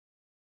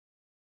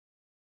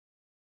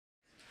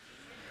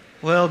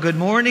Well, good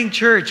morning,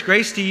 church.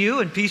 Grace to you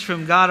and peace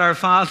from God our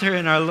Father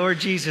and our Lord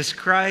Jesus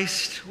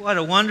Christ. What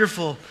a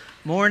wonderful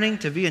morning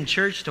to be in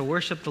church, to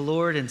worship the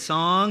Lord in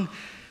song,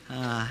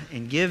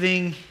 in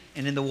giving,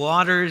 and in the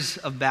waters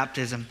of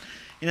baptism.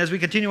 And as we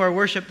continue our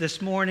worship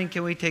this morning,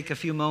 can we take a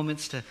few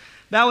moments to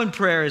bow in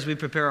prayer as we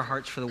prepare our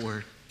hearts for the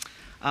Word?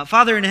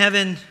 Father in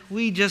heaven,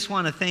 we just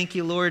want to thank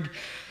you, Lord,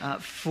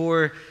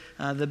 for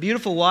the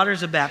beautiful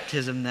waters of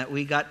baptism that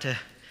we got to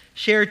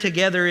share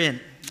together in.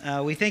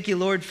 We thank you,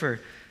 Lord,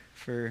 for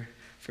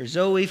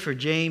Zoe, for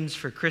James,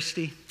 for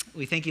Christy.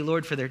 We thank you,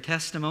 Lord, for their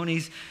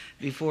testimonies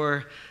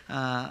before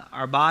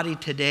our body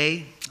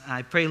today.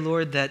 I pray,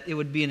 Lord, that it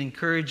would be an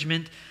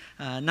encouragement,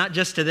 not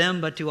just to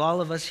them, but to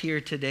all of us here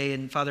today.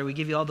 And Father, we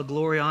give you all the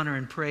glory, honor,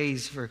 and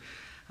praise for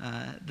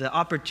the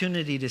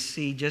opportunity to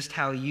see just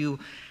how you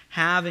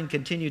have and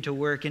continue to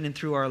work in and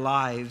through our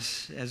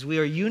lives as we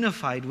are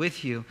unified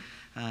with you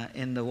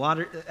in the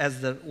water, as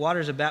the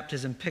waters of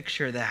baptism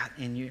picture that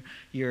in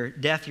your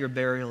death, your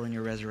burial, and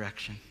your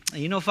resurrection.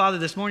 You know, Father,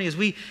 this morning as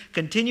we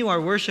continue our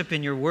worship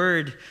in your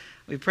word,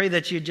 we pray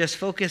that you just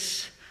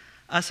focus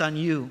us on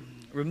you.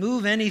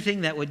 Remove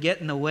anything that would get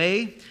in the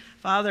way.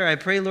 Father, I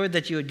pray, Lord,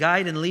 that you would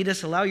guide and lead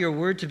us. Allow your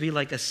word to be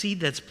like a seed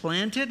that's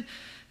planted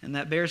and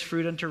that bears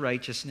fruit unto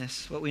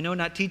righteousness. What we know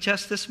not teach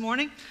us this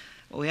morning,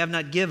 what we have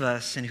not give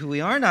us, and who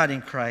we are not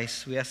in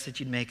Christ, we ask that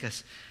you'd make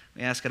us.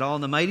 We ask it all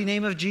in the mighty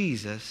name of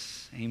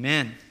Jesus.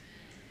 Amen.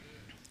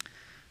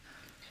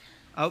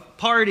 A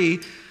party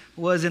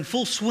was in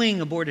full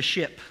swing aboard a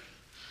ship.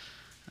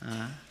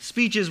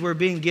 Speeches were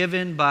being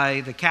given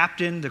by the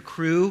captain, the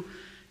crew,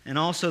 and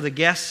also the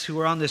guests who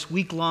were on this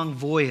week-long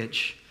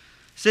voyage.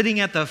 Sitting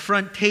at the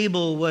front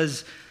table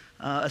was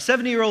a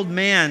 70-year-old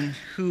man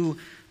who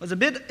was a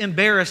bit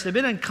embarrassed, a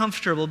bit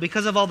uncomfortable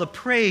because of all the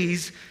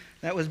praise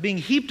that was being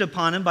heaped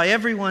upon him by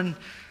everyone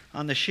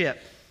on the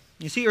ship.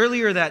 You see,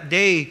 earlier that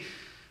day,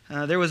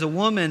 there was a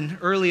woman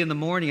early in the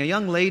morning, a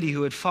young lady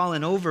who had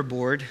fallen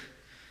overboard,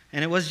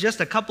 and it was just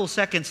a couple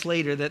seconds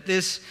later that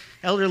this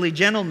elderly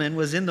gentleman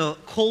was in the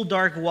cold,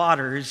 dark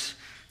waters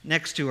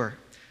next to her.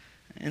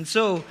 And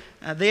so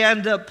they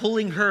ended up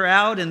pulling her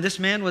out, and this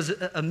man was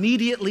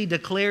immediately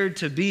declared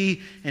to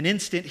be an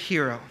instant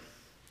hero.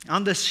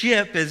 On the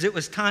ship, as it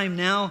was time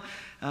now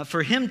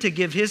for him to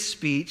give his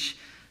speech,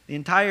 the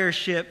entire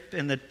ship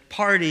and the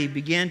party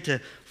began to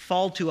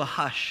fall to a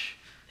hush.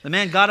 The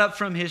man got up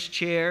from his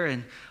chair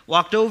and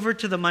walked over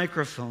to the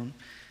microphone.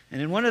 And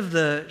in one of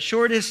the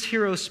shortest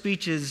hero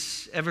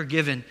speeches ever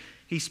given,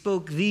 he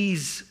spoke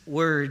these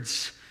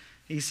words.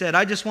 He said,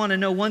 "I just want to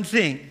know one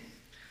thing.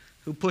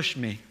 Who pushed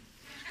me?"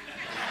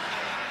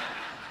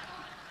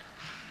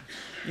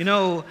 You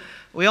know,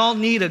 we all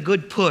need a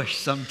good push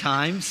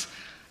sometimes.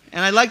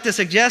 And I'd like to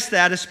suggest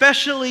that,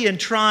 especially in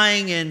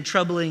trying and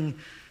troubling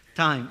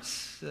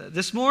times.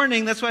 This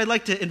morning, that's why I'd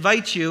like to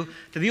invite you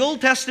to the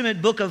Old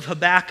Testament book of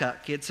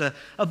Habakkuk. It's a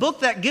book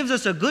that gives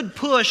us a good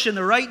push in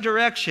the right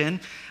direction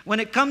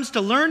when it comes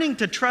to learning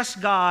to trust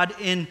God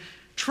in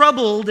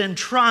troubled and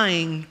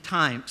trying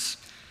times.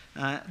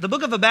 The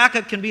book of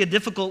Habakkuk can be a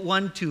difficult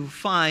one to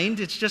find.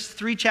 It's just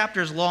 3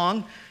 chapters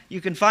long.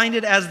 You can find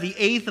it as the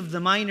 8th of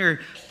the minor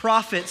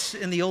prophets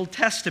in the Old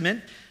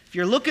Testament. If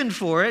you're looking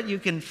for it, you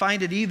can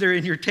find it either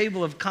in your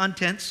table of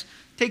contents,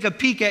 take a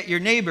peek at your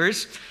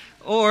neighbors,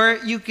 or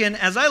you can,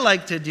 as I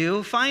like to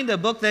do, find a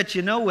book that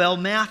you know well,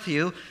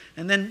 Matthew,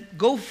 and then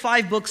go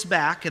 5 books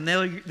back, and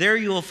there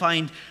you will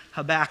find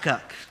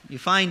Habakkuk. You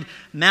find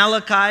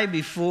Malachi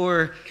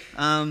before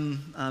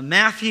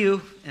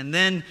Matthew, and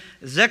then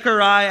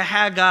Zechariah,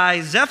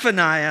 Haggai,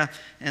 Zephaniah,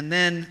 and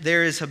then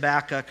there is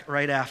Habakkuk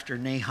right after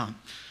Nahum.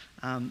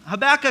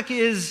 Habakkuk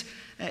is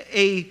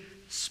a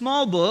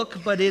small book,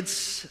 but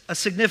it's a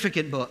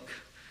significant book.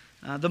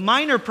 The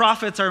minor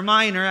prophets are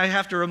minor. I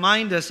have to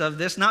remind us of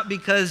this, not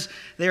because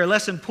they are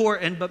less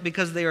important, but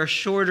because they are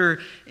shorter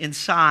in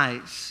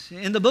size.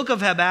 In the book of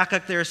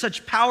Habakkuk, there are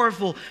such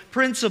powerful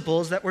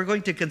principles that we're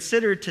going to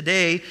consider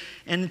today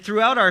and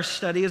throughout our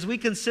study as we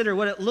consider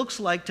what it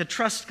looks like to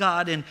trust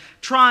God in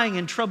trying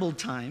and troubled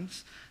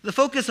times. The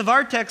focus of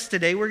our text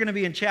today, we're going to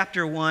be in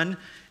chapter 1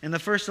 in the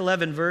first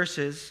 11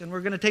 verses, and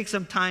we're going to take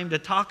some time to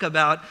talk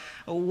about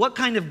what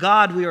kind of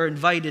God we are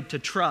invited to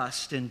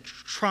trust in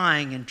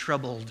trying and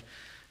troubled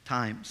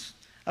times.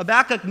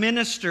 Habakkuk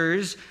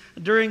ministers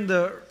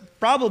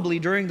probably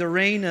during the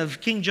reign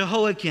of King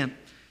Jehoiakim.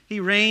 He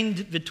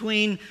reigned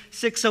between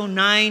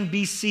 609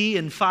 BC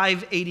and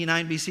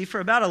 589 BC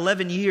for about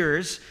 11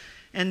 years,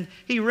 and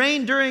he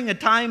reigned during a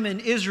time in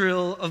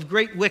Israel of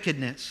great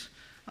wickedness.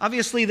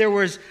 Obviously, there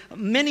was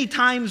many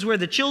times where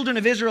the children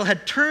of Israel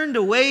had turned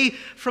away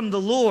from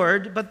the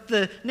Lord, but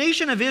the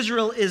nation of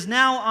Israel is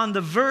now on the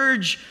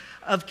verge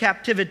of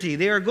captivity.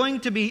 They are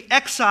going to be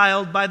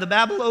exiled by the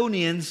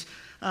Babylonians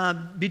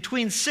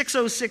between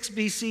 606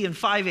 BC and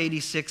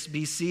 586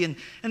 BC.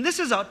 And this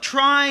is a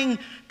trying,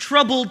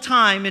 troubled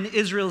time in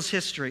Israel's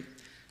history.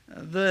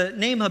 The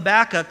name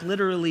Habakkuk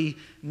literally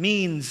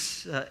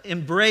means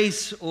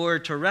embrace or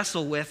to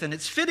wrestle with, and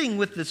it's fitting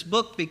with this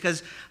book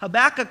because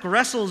Habakkuk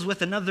wrestles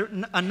with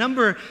a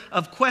number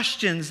of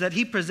questions that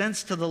he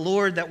presents to the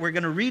Lord that we're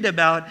going to read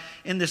about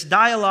in this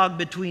dialogue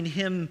between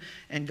him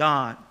and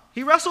God.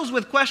 He wrestles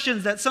with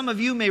questions that some of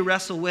you may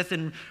wrestle with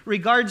in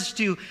regards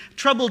to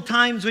troubled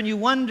times when you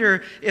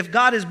wonder if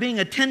God is being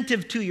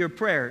attentive to your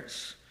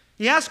prayers.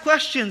 He asks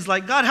questions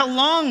like, God, how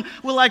long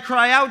will I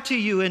cry out to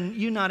you and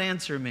you not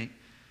answer me?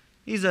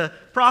 He's a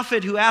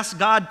prophet who asks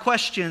God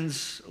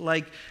questions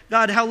like,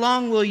 God, how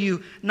long will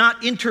you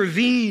not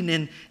intervene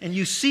and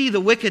you see the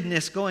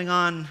wickedness going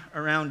on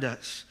around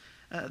us?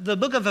 The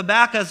book of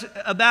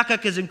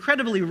Habakkuk is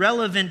incredibly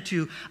relevant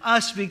to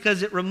us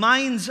because it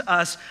reminds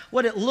us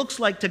what it looks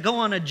like to go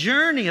on a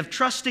journey of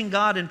trusting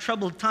God in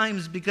troubled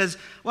times, because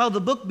while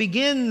the book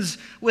begins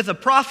with a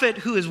prophet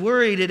who is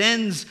worried, it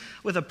ends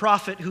with a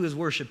prophet who is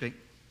worshiping.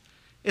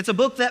 It's a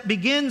book that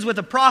begins with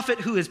a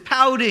prophet who is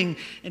pouting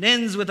and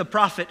ends with a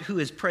prophet who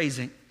is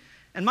praising.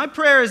 And my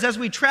prayer is as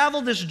we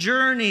travel this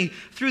journey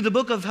through the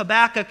book of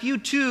Habakkuk, you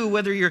too,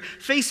 whether you're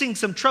facing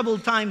some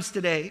troubled times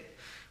today,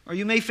 or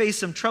you may face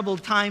some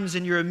troubled times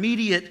in your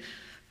immediate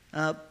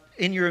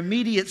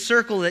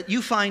circle that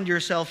you find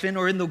yourself in,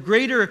 or in the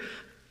greater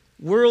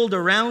world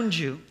around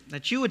you,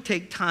 that you would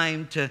take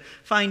time to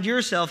find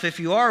yourself, if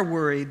you are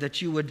worried,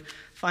 that you would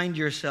find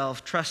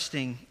yourself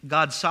trusting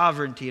God's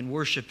sovereignty and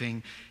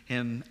worshiping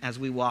Him as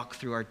we walk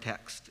through our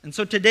text. And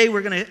so today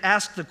we're going to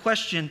ask the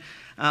question,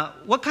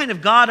 what kind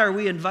of God are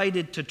we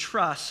invited to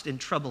trust in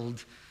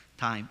troubled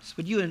times?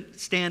 Would you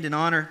stand in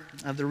honor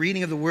of the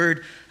reading of the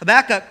word?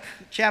 Habakkuk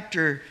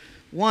chapter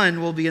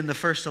 1 will be in the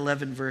first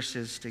 11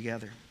 verses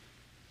together.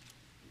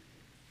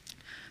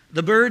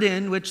 The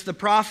burden which the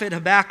prophet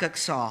Habakkuk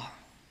saw.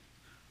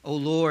 O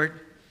Lord,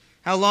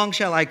 how long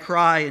shall I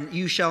cry and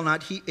you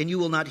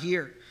will not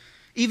hear?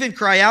 Even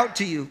cry out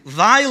to you,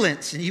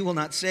 violence, and you will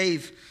not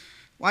save.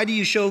 Why do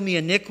you show me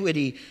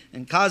iniquity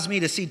and cause me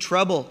to see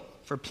trouble?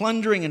 For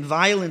plundering and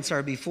violence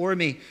are before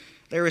me.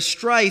 There is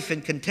strife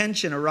and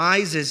contention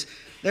arises.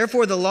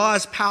 Therefore the law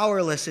is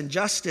powerless and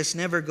justice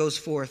never goes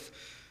forth.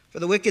 For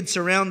the wicked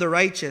surround the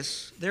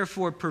righteous.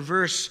 Therefore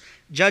perverse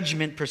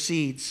judgment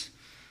proceeds.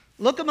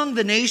 Look among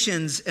the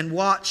nations and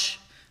watch.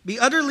 Be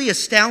utterly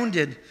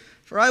astounded.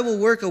 For I will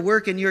work a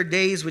work in your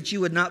days which you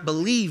would not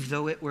believe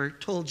though it were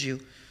told you.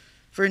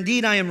 For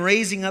indeed I am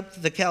raising up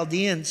the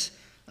Chaldeans,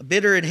 a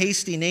bitter and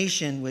hasty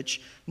nation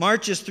which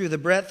marches through the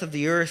breadth of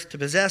the earth to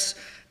possess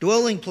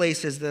dwelling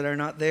places that are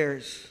not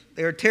theirs.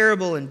 They are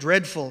terrible and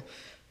dreadful.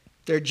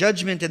 Their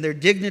judgment and their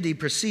dignity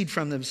proceed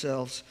from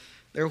themselves.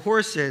 Their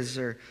horses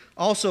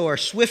also are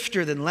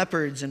swifter than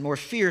leopards and more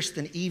fierce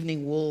than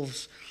evening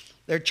wolves.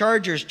 Their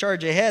chargers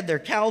charge ahead. Their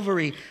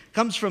cavalry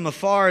comes from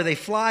afar. They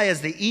fly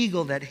as the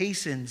eagle that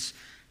hastens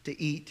to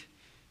eat.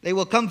 They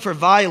will come for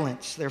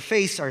violence. Their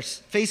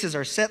faces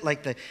are set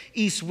like the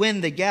east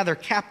wind. They gather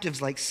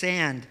captives like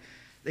sand.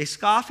 They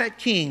scoff at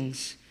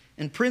kings,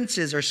 and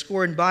princes are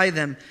scorned by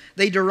them.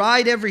 They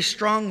deride every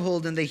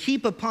stronghold, and they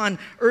heap upon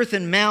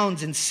earthen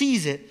mounds and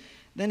seize it.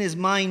 Then his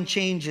mind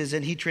changes,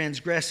 and he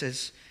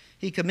transgresses.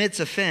 He commits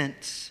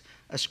offense,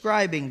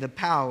 ascribing the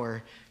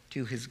power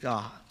to his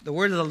God. The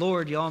word of the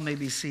Lord. You all may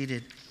be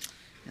seated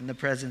in the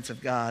presence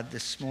of God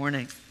this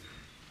morning.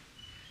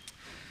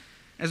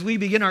 As we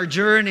begin our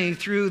journey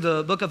through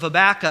the book of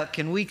Habakkuk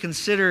and we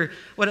consider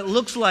what it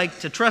looks like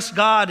to trust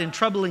God in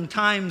troubling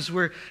times,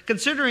 we're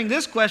considering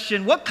this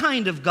question: what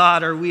kind of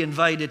God are we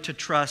invited to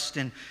trust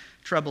in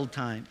troubled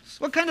times?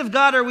 What kind of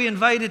God are we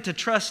invited to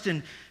trust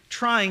in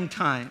trying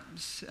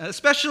times?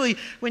 Especially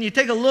when you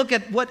take a look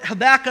at what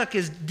Habakkuk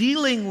is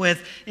dealing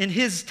with in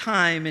his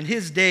time, in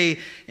his day,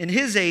 in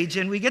his age,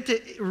 and we get to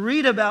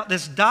read about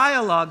this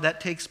dialogue that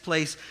takes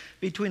place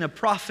between a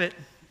prophet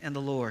and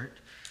the Lord.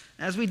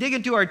 As we dig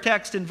into our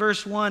text in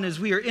verse 1, as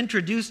we are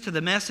introduced to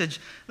the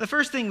message, the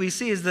first thing we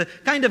see is the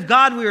kind of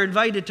God we are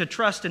invited to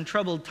trust in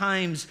troubled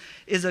times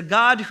is a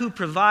God who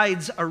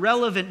provides a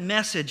relevant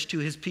message to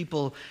his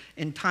people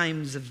in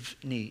times of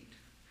need.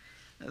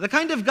 The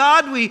kind of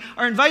God we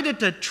are invited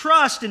to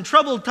trust in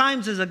troubled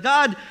times is a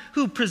God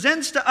who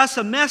presents to us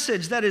a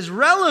message that is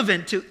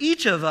relevant to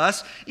each of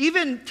us,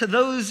 even to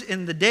those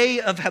in the day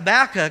of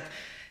Habakkuk.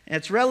 And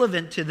it's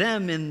relevant to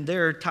them in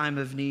their time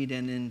of need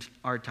and in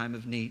our time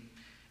of need.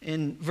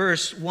 In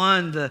verse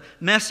 1, the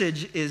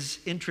message is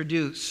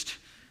introduced.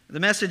 The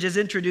message is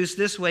introduced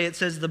this way. It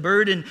says, the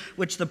burden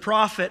which the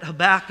prophet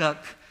Habakkuk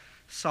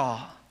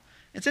saw.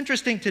 It's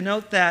interesting to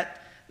note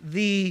that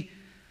the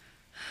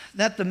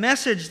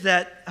message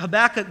that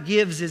Habakkuk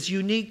gives is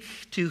unique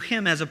to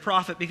him as a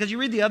prophet, because you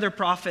read the other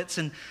prophets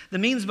and the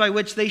means by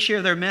which they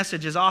share their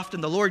message is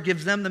often the Lord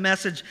gives them the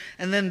message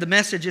and then the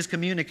message is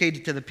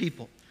communicated to the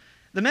people.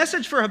 The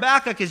message for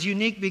Habakkuk is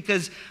unique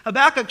because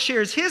Habakkuk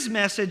shares his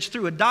message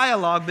through a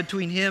dialogue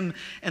between him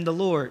and the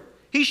Lord.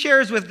 He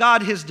shares with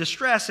God his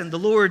distress, and the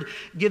Lord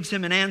gives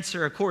him an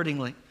answer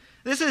accordingly.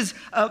 This is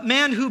a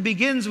man who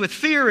begins with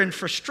fear and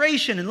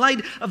frustration in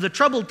light of the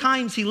troubled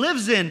times he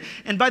lives in.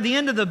 And by the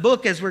end of the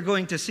book, as we're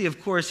going to see,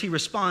 of course, he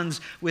responds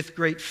with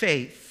great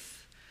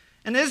faith.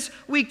 And as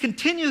we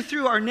continue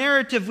through our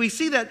narrative, we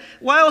see that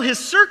while his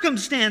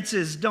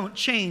circumstances don't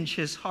change,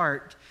 his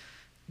heart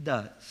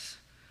does.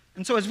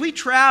 And so as we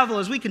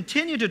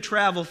continue to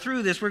travel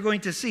through this, we're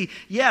going to see,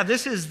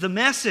 this is the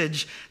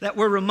message that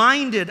we're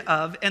reminded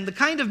of. And the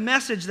kind of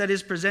message that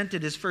is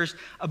presented is first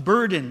a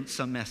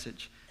burdensome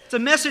message. It's a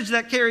message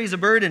that carries a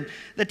burden.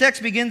 The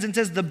text begins and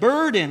says, the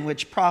burden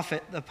which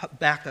prophet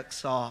Habakkuk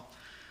saw.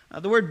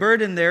 The word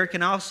burden there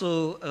can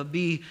also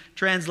be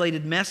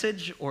translated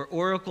message or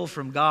oracle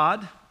from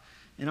God.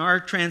 In our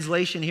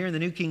translation here in the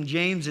New King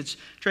James, it's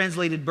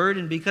translated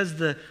burden because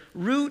the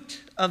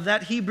root of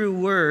that Hebrew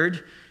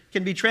word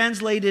can be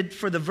translated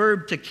for the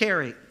verb to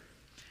carry.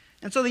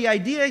 And so the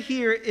idea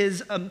here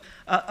is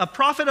a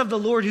prophet of the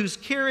Lord who's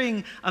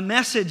carrying a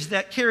message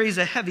that carries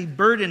a heavy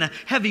burden, a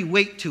heavy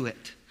weight to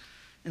it.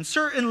 And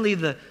certainly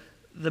the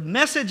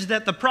message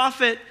that the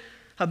prophet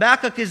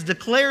Habakkuk is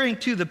declaring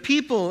to the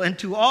people and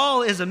to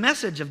all is a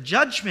message of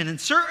judgment,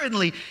 and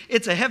certainly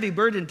it's a heavy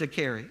burden to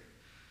carry.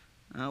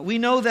 We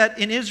know that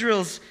in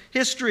Israel's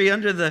history,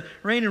 under the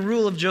reign and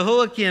rule of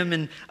Jehoiakim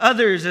and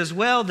others as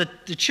well, the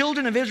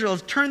children of Israel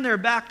have turned their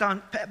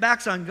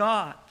backs on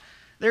God.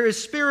 There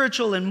is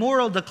spiritual and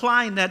moral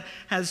decline that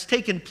has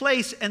taken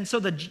place, and so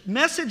the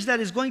message that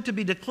is going to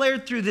be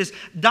declared through this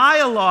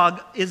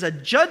dialogue is a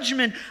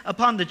judgment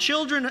upon the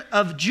children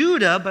of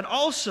Judah, but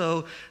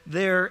also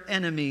their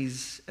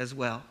enemies as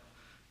well.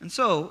 And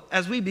so,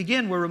 as we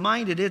begin, we're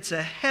reminded it's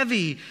a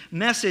heavy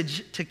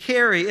message to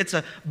carry. It's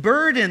a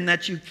burden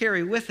that you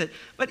carry with it.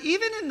 But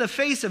even in the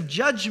face of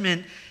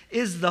judgment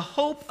is the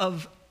hope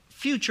of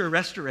future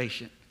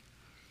restoration.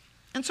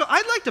 And so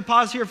I'd like to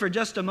pause here for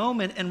just a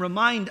moment and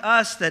remind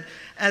us that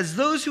as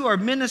those who are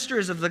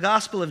ministers of the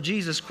gospel of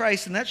Jesus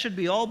Christ, and that should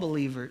be all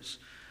believers,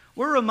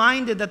 we're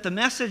reminded that the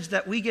message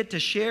that we get to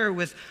share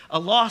with a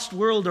lost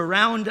world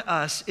around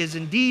us is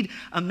indeed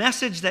a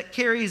message that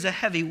carries a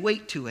heavy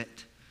weight to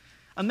it.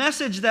 A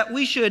message that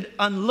we should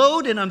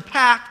unload and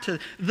unpack to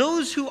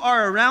those who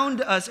are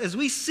around us as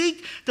we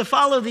seek to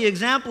follow the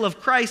example of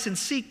Christ and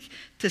seek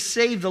to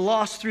save the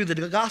lost through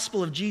the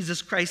gospel of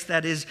Jesus Christ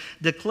that is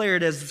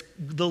declared as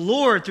the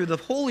Lord through the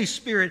Holy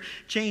Spirit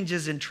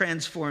changes and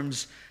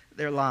transforms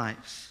their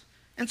lives.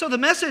 And so the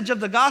message of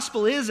the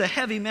gospel is a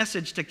heavy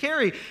message to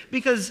carry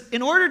because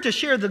in order to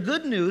share the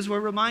good news, we're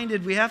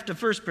reminded we have to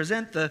first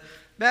present the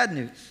bad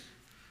news.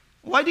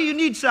 Why do you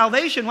need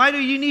salvation? Why do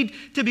you need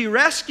to be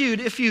rescued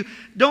if you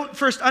don't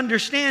first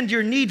understand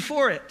your need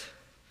for it?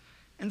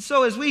 And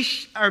so as we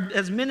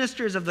as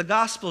ministers of the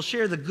gospel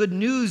share the good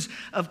news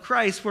of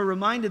Christ, we're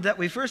reminded that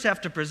we first have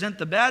to present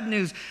the bad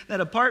news,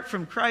 that apart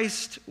from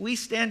Christ, we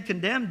stand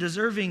condemned,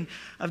 deserving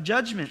of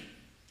judgment.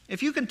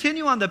 If you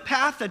continue on the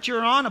path that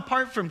you're on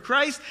apart from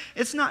Christ,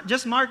 it's not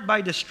just marked by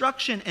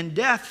destruction and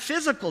death,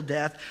 physical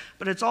death,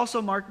 but it's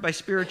also marked by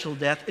spiritual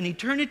death, an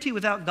eternity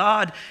without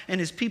God and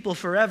his people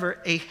forever,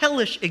 a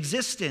hellish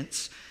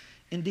existence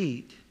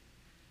indeed.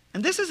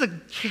 And this is a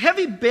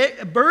heavy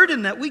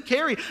burden that we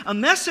carry, a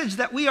message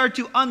that we are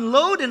to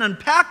unload and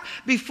unpack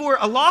before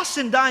a lost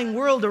and dying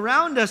world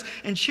around us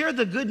and share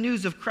the good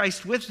news of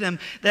Christ with them,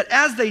 that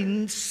as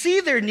they see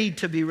their need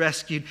to be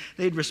rescued,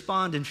 they'd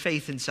respond in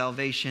faith and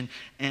salvation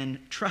and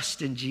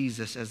trust in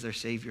Jesus as their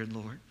Savior and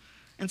Lord.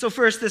 And so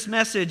first, this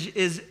message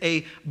is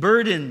a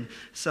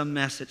burdensome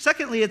message.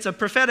 Secondly, it's a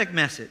prophetic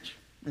message.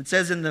 It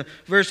says in the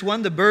verse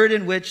 1, the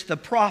burden which the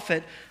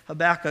prophet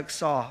Habakkuk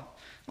saw.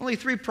 Only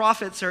 3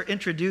 prophets are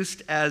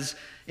introduced as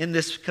in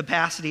this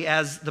capacity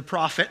as the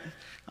prophet.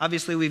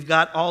 Obviously, we've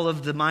got all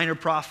of the minor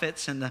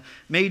prophets and the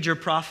major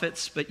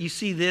prophets, but you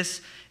see this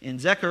in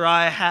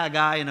Zechariah,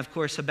 Haggai, and of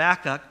course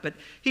Habakkuk. But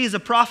he's a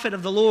prophet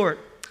of the Lord.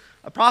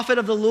 A prophet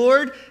of the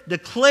Lord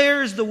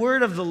declares the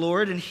word of the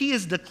Lord, and he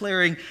is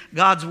declaring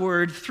God's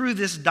word through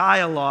this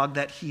dialogue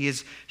that he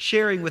is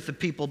sharing with the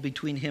people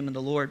between him and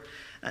the Lord.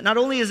 Not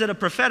only is it a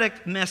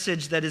prophetic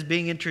message that is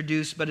being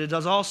introduced, but it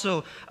is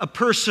also a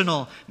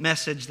personal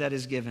message that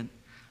is given.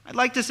 I'd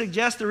like to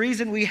suggest the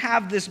reason we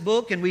have this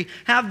book and we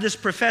have this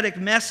prophetic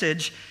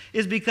message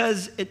is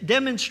because it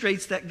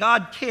demonstrates that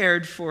God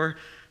cared for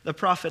the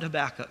prophet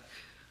Habakkuk.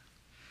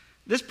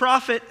 This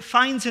prophet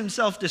finds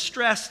himself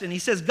distressed and he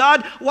says,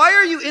 God, why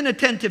are you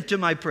inattentive to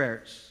my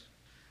prayers?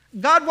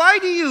 God, why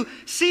do you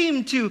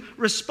seem to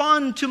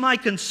respond to my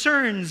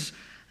concerns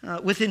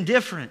with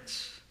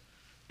indifference?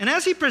 And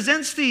as he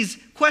presents these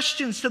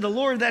questions to the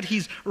Lord that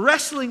he's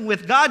wrestling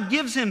with, God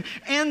gives him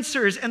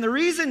answers. And the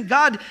reason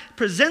God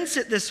presents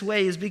it this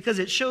way is because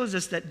it shows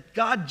us that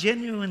God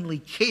genuinely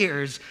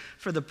cares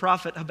for the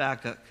prophet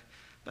Habakkuk.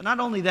 But not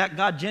only that,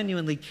 God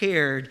genuinely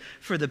cared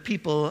for the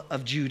people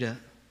of Judah.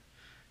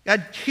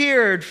 God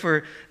cared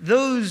for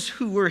those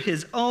who were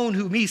his own,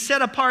 whom he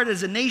set apart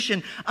as a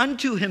nation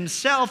unto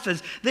himself,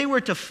 as they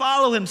were to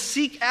follow him,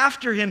 seek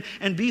after him,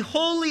 and be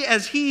holy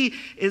as he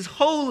is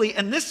holy.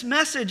 And this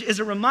message is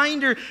a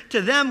reminder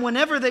to them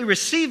whenever they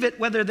receive it,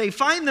 whether they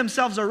find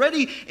themselves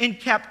already in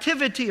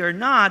captivity or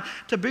not,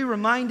 to be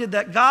reminded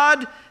that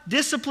God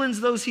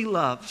disciplines those he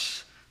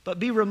loves. But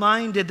be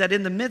reminded that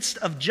in the midst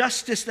of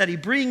justice that he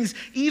brings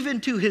even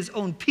to his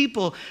own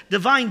people,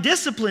 divine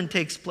discipline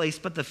takes place,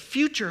 but the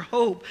future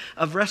hope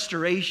of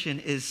restoration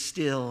is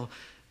still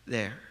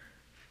there.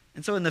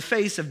 And so in the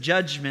face of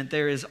judgment,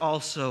 there is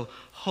also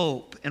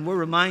hope. And we're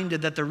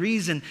reminded that the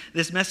reason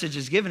this message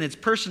is given, it's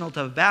personal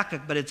to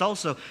Habakkuk, but it's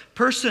also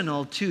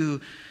personal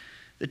to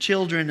the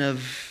children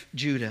of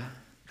Judah,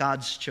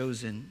 God's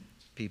chosen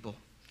people.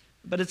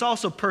 But it's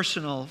also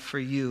personal for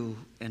you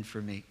and for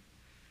me.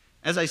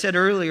 As I said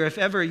earlier, if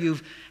ever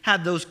you've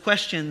had those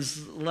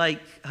questions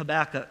like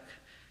Habakkuk,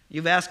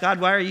 you've asked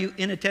God, why are you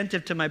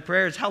inattentive to my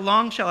prayers? How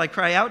long shall I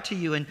cry out to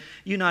you and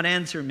you not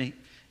answer me?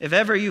 If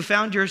ever you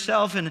found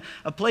yourself in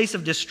a place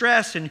of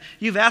distress and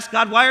you've asked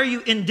God, why are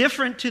you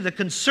indifferent to the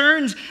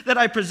concerns that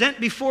I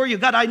present before you?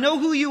 God, I know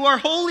who you are,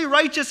 holy,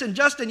 righteous, and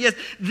just, and yes,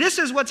 this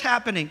is what's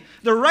happening.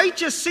 The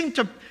righteous seem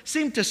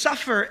to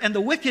suffer and the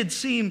wicked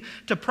seem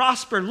to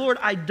prosper. Lord,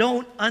 I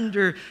don't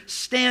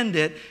understand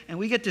it. And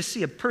we get to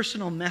see a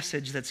personal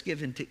message that's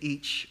given to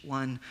each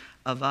one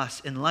of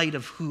us in light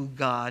of who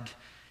God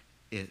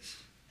is.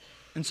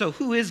 And so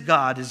who is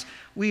God? As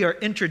we are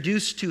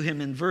introduced to him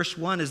in verse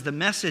 1, as the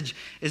message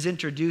is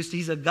introduced,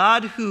 he's a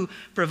God who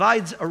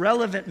provides a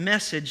relevant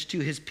message to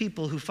his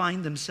people who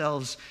find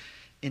themselves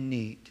in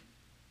need.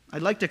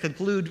 I'd like to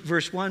conclude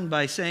verse 1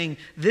 by saying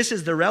this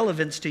is the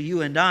relevance to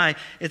you and I.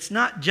 It's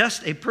not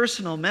just a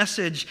personal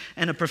message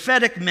and a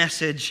prophetic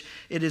message.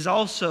 It is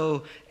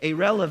also a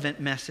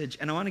relevant message.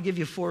 And I want to give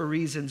you 4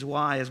 reasons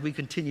why as we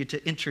continue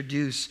to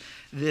introduce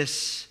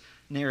this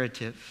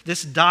narrative,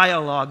 this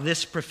dialogue,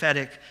 this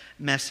prophetic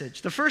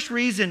message. The first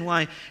reason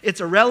why it's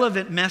a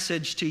relevant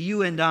message to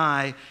you and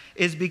I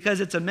is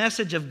because it's a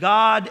message of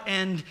God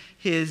and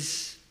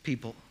his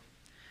people.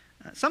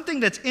 Something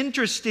that's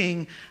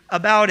interesting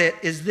about it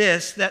is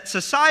this, that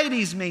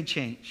societies may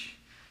change.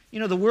 You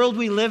know, the world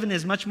we live in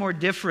is much more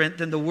different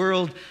than the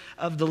world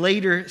of the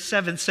later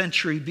 7th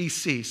century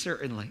BC,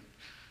 certainly.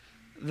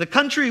 The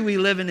country we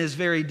live in is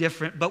very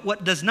different, but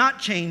what does not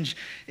change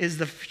is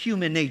the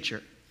human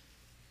nature.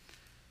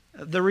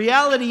 The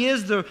reality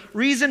is the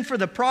reason for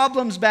the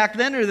problems back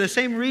then are the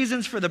same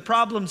reasons for the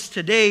problems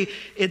today.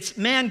 It's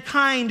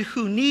mankind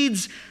who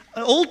needs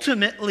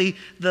ultimately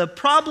the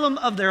problem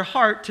of their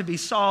heart to be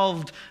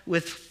solved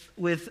with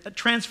a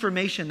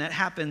transformation that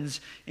happens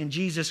in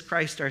Jesus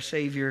Christ, our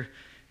Savior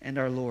and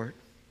our Lord.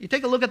 You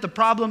take a look at the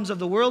problems of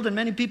the world, and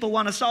many people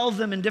want to solve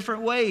them in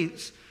different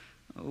ways.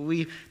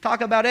 We talk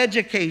about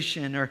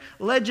education or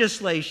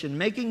legislation,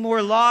 making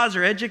more laws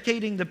or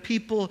educating the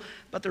people.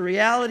 But the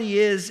reality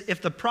is, if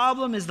the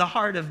problem is the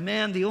heart of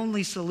man, the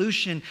only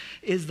solution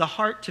is the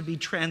heart to be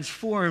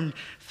transformed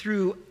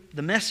through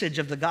the message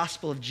of the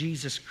gospel of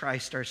Jesus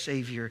Christ, our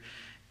Savior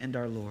and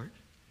our Lord.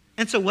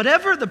 And so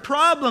whatever the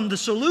problem, the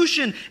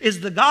solution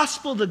is the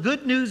gospel, the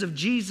good news of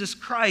Jesus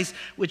Christ,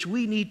 which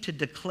we need to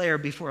declare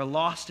before a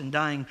lost and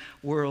dying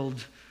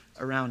world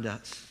around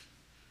us.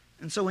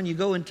 And so when you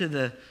go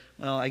into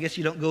well, I guess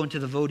you don't go into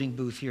the voting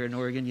booth here in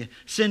Oregon. You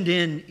send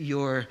in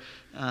your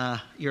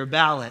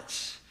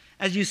ballots.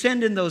 As you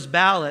send in those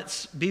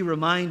ballots, be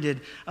reminded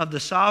of the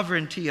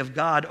sovereignty of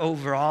God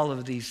over all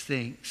of these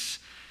things.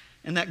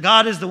 And that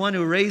God is the one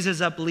who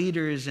raises up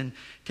leaders and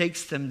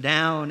takes them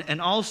down. And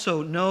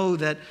also know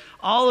that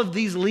all of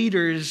these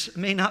leaders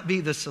may not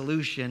be the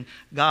solution.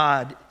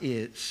 God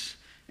is.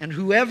 And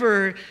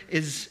whoever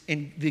is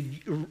in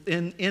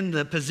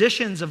the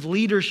positions of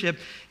leadership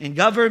in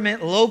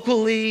government,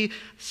 locally,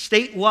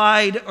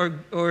 statewide,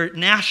 or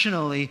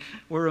nationally,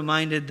 we're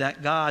reminded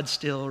that God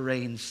still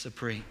reigns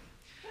supreme.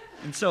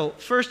 And so,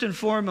 first and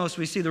foremost,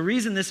 we see the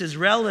reason this is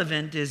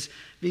relevant is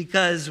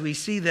because we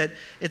see that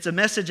it's a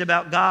message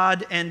about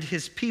God and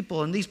his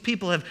people. And these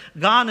people have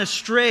gone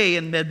astray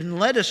and been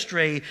led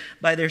astray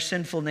by their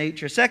sinful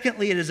nature.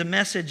 Secondly, it is a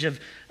message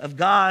of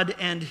God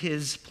and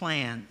his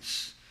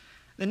plans.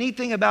 The neat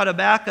thing about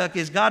Habakkuk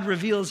is God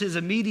reveals his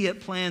immediate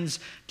plans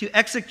to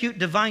execute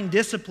divine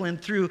discipline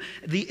through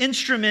the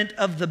instrument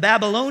of the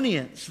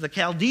Babylonians, the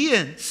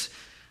Chaldeans.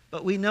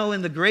 But we know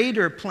in the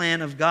greater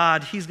plan of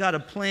God, he's got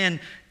a plan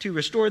to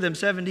restore them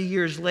 70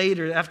 years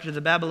later after the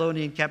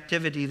Babylonian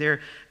captivity.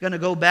 They're going to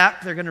go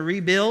back, they're going to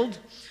rebuild.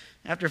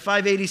 After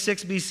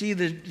 586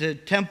 BC, the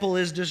temple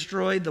is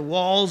destroyed. The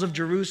walls of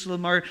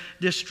Jerusalem are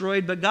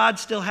destroyed. But God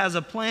still has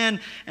a plan.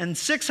 And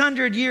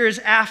 600 years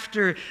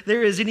after,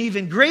 there is an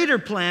even greater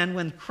plan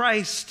when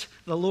Christ,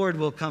 the Lord,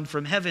 will come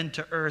from heaven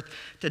to earth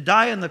to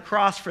die on the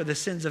cross for the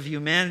sins of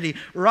humanity,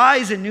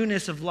 rise in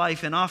newness of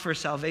life, and offer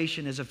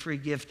salvation as a free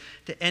gift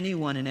to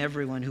anyone and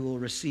everyone who will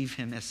receive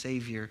him as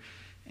Savior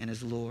and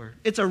his lore.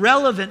 It's a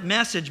relevant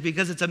message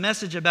because it's a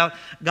message about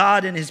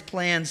God and his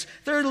plans.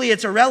 Thirdly,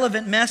 it's a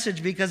relevant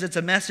message because it's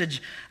a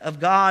message of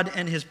God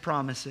and his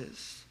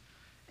promises.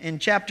 In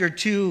chapter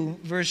 2,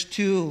 verse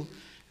 2,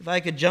 if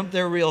I could jump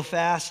there real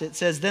fast, it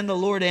says, "Then the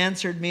Lord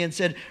answered me and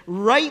said,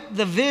 'Write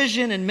the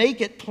vision and make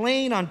it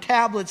plain on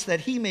tablets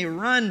that he may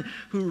run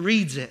who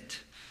reads it.'"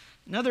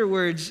 In other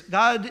words,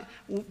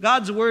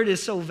 God's word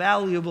is so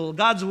valuable.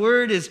 God's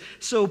word is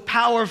so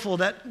powerful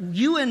that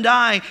you and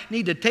I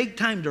need to take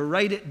time to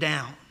write it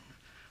down.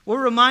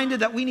 We're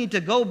reminded that we need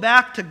to go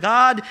back to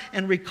God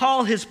and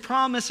recall his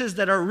promises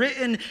that are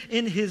written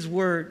in his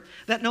word.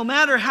 That no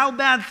matter how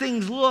bad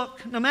things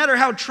look, no matter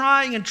how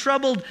trying and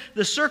troubled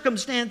the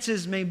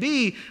circumstances may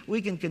be,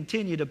 we can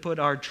continue to put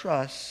our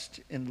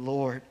trust in the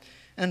Lord.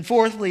 And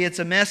fourthly, it's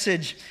a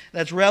message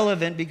that's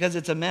relevant because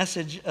it's a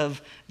message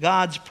of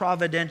God's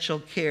providential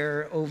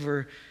care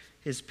over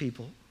his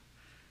people.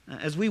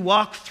 As we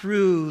walk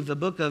through the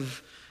book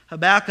of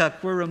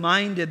Habakkuk, we're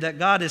reminded that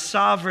God is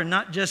sovereign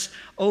not just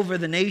over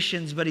the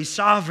nations, but he's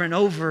sovereign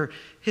over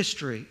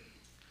history.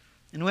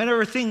 And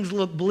whenever things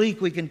look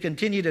bleak, we can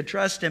continue to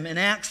trust him. In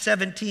Acts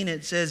 17,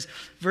 it says,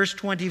 verse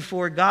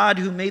 24, "God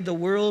who made the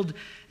world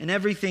and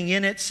everything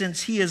in it,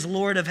 since he is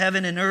Lord of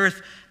heaven and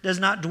earth, does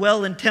not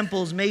dwell in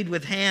temples made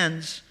with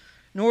hands,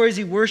 nor is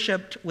he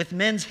worshipped with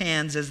men's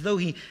hands as though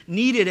he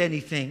needed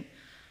anything.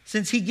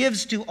 Since he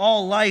gives to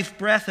all life,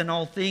 breath, and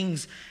all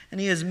things, and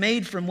he has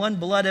made from one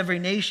blood every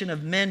nation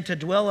of men to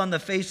dwell on the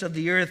face of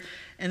the earth,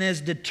 and has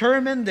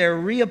determined their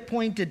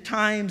reappointed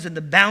times and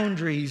the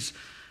boundaries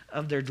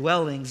of their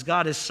dwellings."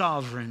 God is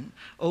sovereign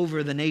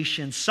over the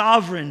nation,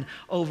 sovereign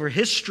over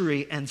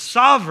history, and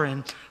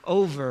sovereign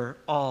over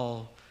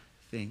all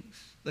things.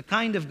 The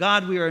kind of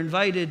God we are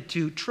invited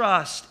to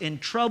trust in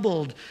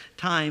troubled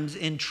times,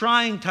 in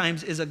trying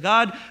times, is a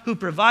God who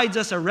provides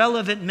us a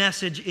relevant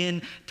message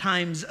in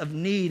times of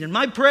need. And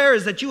my prayer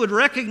is that you would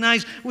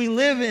recognize we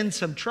live in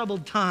some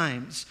troubled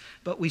times,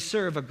 but we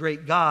serve a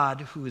great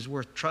God who is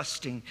worth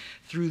trusting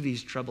through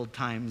these troubled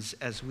times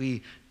as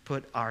we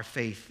put our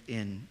faith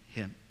in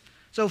him.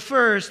 So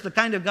first, the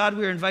kind of God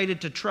we are invited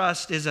to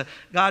trust is a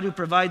God who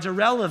provides a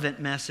relevant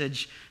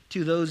message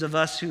to those of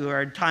us who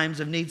are in times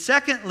of need.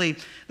 Secondly,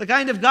 the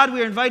kind of God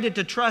we are invited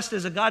to trust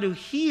is a God who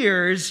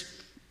hears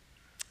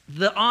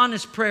the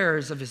honest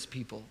prayers of his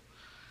people.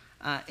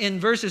 In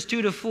verses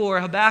 2 to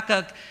 4,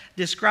 Habakkuk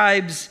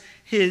describes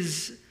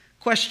his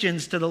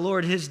questions to the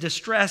Lord, his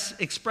distress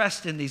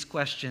expressed in these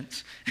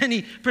questions. And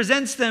he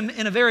presents them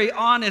in a very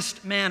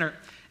honest manner.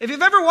 If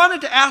you've ever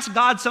wanted to ask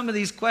God some of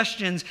these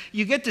questions,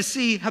 you get to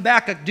see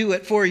Habakkuk do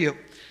it for you.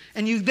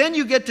 And then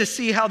you get to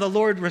see how the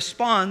Lord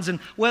responds and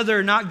whether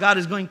or not God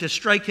is going to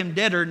strike him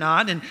dead or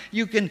not. And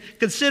you can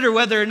consider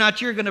whether or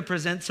not you're going to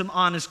present some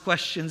honest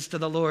questions to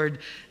the Lord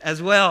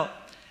as well.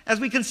 As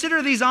we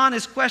consider these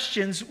honest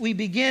questions, we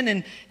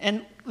begin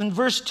in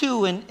verse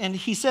 2, and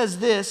he says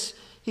this.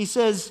 He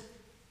says,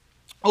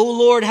 "O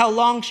Lord, how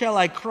long shall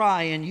I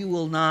cry and you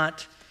will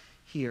not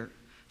hear?"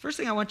 First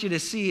thing I want you to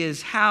see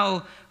is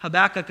how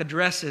Habakkuk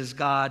addresses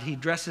God. He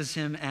addresses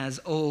him as,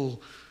 "O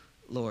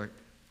Lord."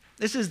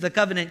 This is the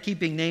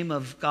covenant-keeping name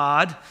of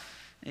God.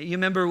 You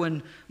remember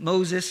when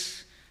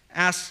Moses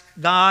asked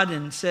God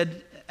and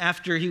said,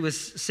 after he was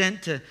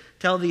sent to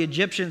tell the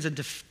Egyptians and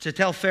to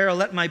tell Pharaoh,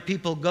 "Let my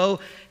people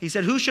go," he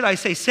said, "Who should I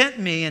say sent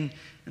me?" And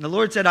the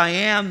Lord said, "I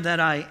am that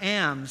I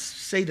am.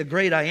 Say the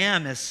great I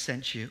am has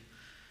sent you."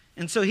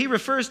 And so he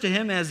refers to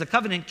him as the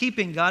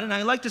covenant-keeping God. And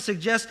I like to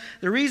suggest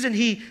the reason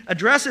he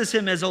addresses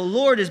him as "O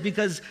Lord" is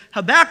because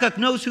Habakkuk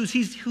knows who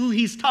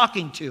he's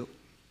talking to.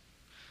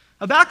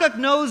 Habakkuk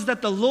knows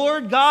that the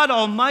Lord God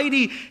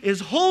Almighty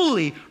is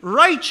holy,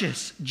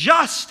 righteous,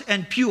 just,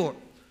 and pure.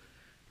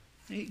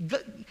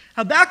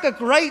 Habakkuk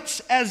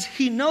writes as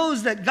he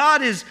knows that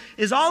God is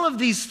all of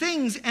these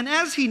things, and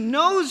as he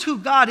knows who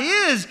God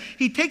is,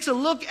 he takes a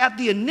look at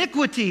the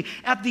iniquity,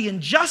 at the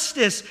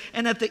injustice,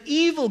 and at the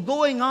evil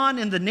going on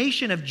in the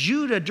nation of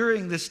Judah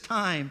during this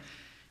time.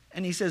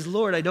 And he says,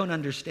 "Lord, I don't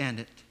understand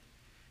it."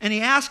 And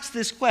he asks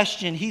this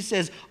question. He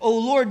says, "O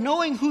Lord,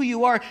 knowing who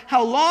you are,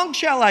 how long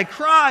shall I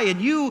cry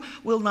and you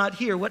will not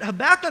hear?" What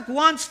Habakkuk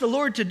wants the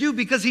Lord to do,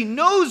 because he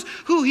knows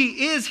who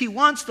he is, he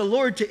wants the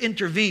Lord to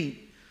intervene.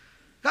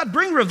 God,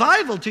 bring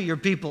revival to your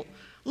people.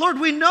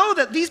 Lord, we know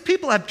that these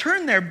people have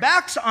turned their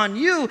backs on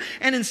you,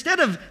 and instead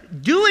of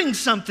doing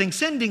something,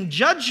 sending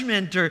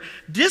judgment or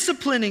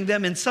disciplining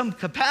them in some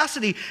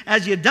capacity,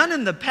 as you've done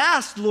in the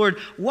past, Lord,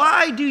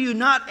 why do you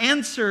not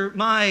answer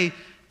my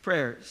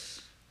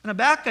prayers? And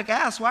Habakkuk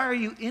asks, "Why are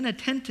you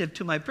inattentive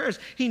to my prayers?"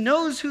 He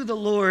knows who the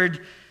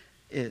Lord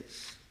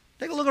is.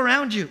 Take a look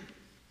around you.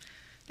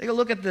 Take a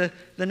look at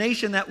the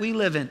nation that we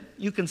live in.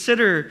 You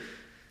consider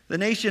the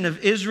nation of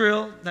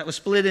Israel that was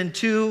split in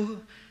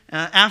two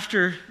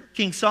after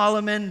King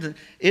Solomon.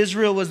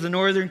 Israel was the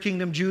northern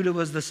kingdom. Judah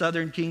was the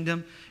southern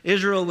kingdom.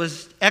 Israel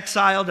was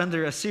exiled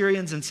under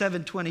Assyrians in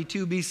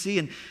 722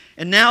 BC.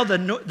 And now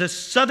the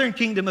southern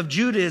kingdom of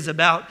Judah is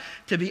about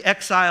to be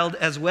exiled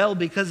as well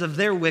because of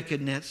their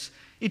wickedness.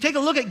 You take a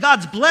look at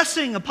God's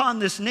blessing upon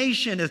this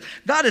nation as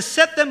God has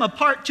set them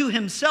apart to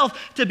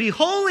himself to be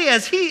holy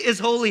as he is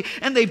holy,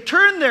 and they've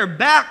turned their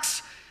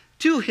backs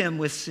to him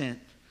with sin.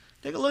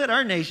 Take a look at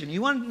our nation.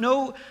 You want to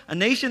know a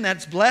nation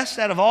that's blessed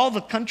out of all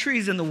the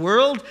countries in the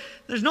world?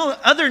 There's no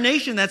other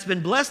nation that's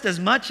been blessed as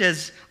much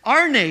as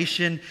our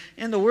nation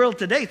in the world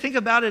today. Think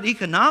about it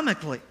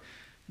economically.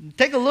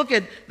 Take a look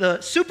at the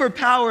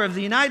superpower of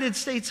the United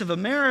States of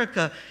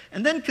America,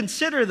 and then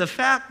consider the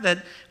fact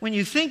that when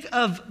you think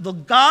of the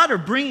God, or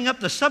bringing up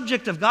the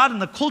subject of God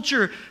and the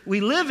culture we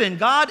live in,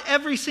 God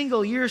every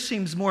single year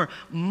seems more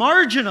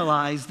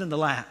marginalized than the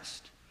last.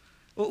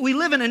 We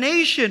live in a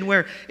nation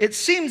where it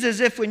seems as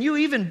if when you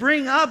even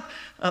bring up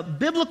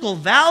biblical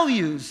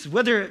values,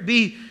 whether it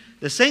be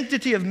the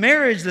sanctity of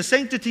marriage, the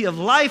sanctity of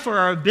life, or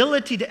our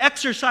ability to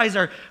exercise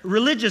our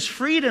religious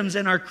freedoms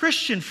and our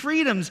Christian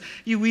freedoms,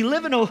 we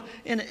live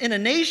in a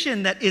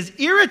nation that is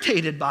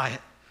irritated by it.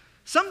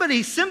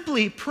 Somebody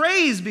simply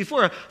prays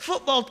before a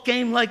football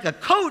game like a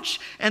coach,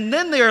 and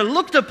then they are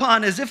looked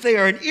upon as if they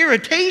are an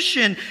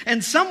irritation,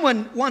 and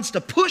someone wants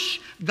to push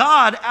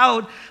God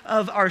out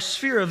of our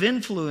sphere of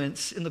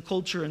influence in the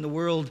culture and the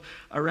world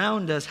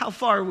around us. How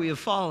far we have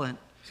fallen.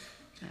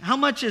 How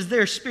much is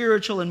there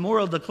spiritual and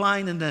moral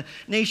decline in the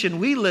nation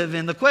we live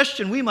in? The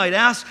question we might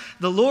ask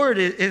the Lord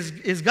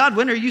is, God,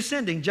 when are you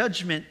sending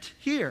judgment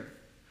here?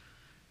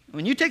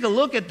 When you take a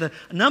look at the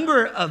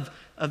number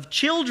of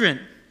children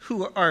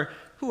who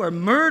are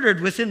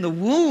murdered within the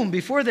womb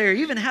before they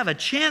even have a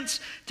chance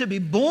to be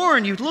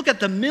born, you look at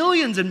the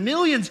millions and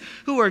millions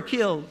who are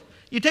killed.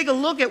 You take a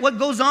look at what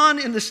goes on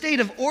in the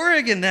state of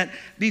Oregon, that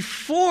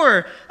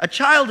before a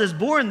child is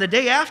born, the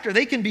day after,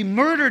 they can be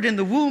murdered in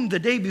the womb the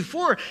day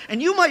before.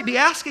 And you might be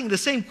asking the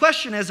same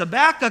question as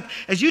Habakkuk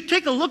as you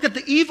take a look at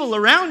the evil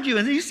around you,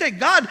 and you say,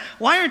 God,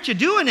 why aren't you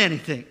doing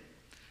anything?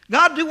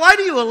 God, why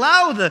do you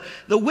allow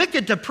the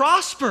wicked to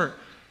prosper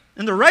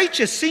and the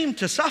righteous seem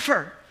to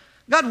suffer?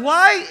 God,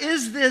 why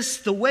is this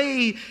the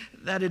way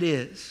that it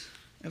is?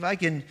 If I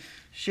can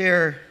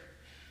share,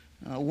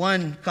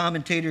 one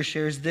commentator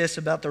shares this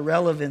about the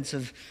relevance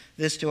of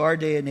this to our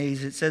day and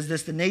age. It says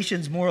this: the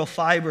nation's moral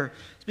fiber,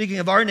 speaking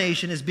of our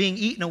nation, is being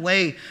eaten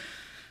away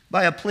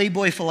by a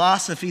playboy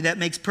philosophy that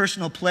makes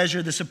personal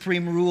pleasure the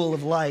supreme rule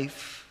of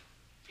life.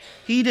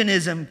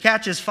 Hedonism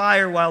catches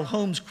fire while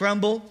homes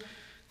crumble.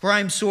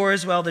 Crime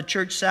soars while the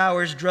church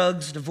sours.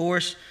 Drugs,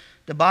 divorce,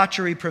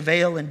 debauchery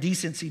prevail, and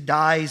decency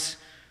dies.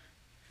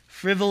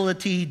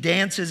 Frivolity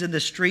dances in the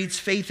streets.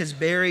 Faith is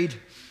buried.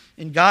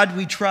 In God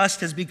we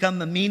trust has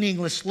become a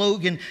meaningless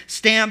slogan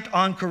stamped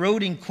on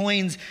corroding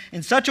coins.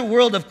 In such a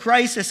world of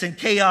crisis and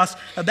chaos,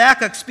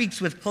 Habakkuk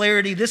speaks with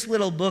clarity. This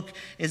little book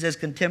is as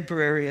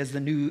contemporary as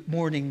the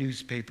morning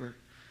newspaper.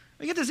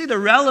 We get to see the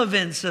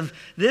relevance of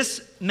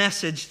this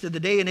message to the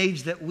day and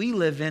age that we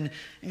live in.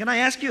 And can I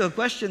ask you a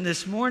question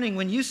this morning?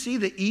 When you see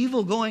the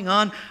evil going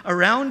on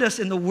around us,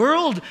 in the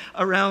world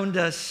around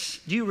us,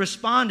 do you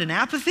respond in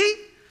apathy,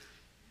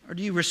 or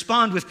do you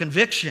respond with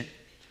conviction?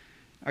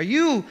 Are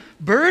you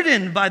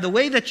burdened by the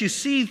way that you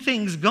see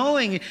things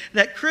going,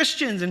 that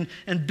Christians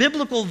and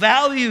biblical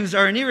values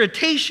are an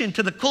irritation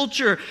to the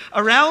culture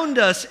around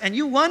us, and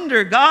you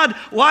wonder, God,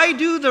 why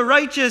do the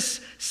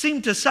righteous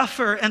seem to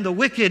suffer and the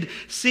wicked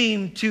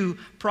seem to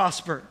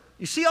prosper?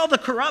 You see all the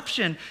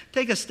corruption.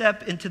 Take a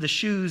step into the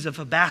shoes of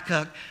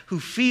Habakkuk, who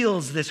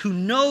feels this, who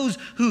knows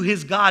who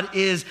his God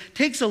is,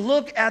 takes a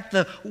look at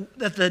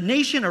the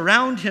nation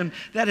around him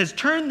that has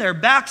turned their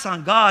backs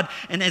on God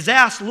and has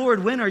asked,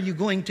 Lord, when are you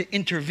going to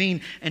intervene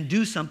and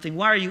do something?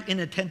 Why are you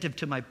inattentive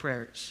to my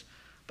prayers?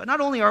 But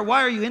not only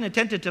why are you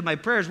inattentive to my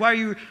prayers, why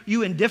are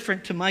you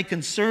indifferent to my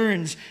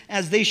concerns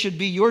as they should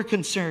be your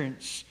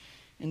concerns?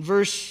 In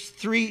verse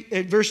 2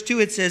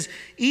 it says,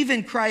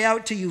 even cry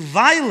out to you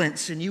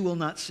violence and you will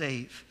not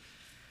save.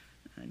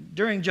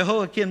 During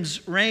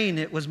Jehoiakim's reign,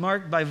 it was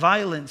marked by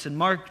violence and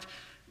marked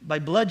by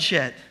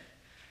bloodshed.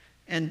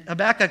 And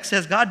Habakkuk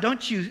says, God,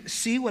 don't you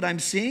see what I'm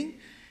seeing?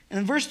 And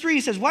in verse 3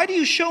 he says, why do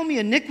you show me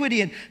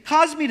iniquity and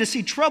cause me to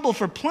see trouble,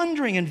 for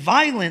plundering and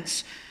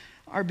violence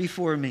are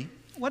before me?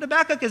 What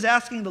Habakkuk is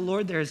asking the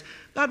Lord there is,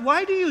 God,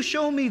 why do you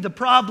show me the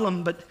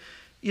problem, but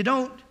you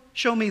don't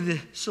show me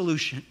the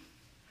solution?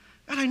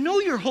 God, I know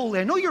you're holy,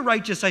 I know you're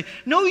righteous, I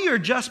know you're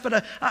just,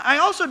 but I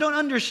also don't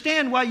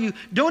understand why you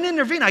don't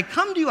intervene. I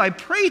come to you, I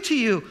pray to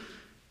you.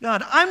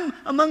 God, I'm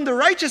among the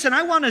righteous and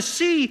I want to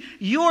see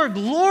your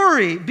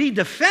glory be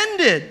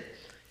defended,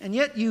 and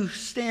yet you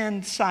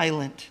stand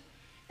silent.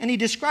 And he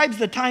describes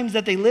the times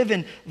that they live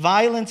in: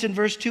 violence in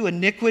verse 2,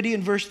 iniquity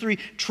in verse 3,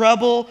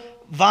 trouble,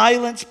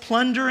 violence,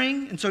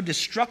 plundering, and so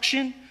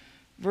destruction.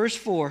 Verse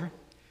 4,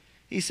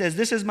 he says,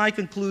 this is my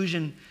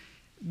conclusion: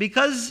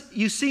 because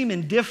you seem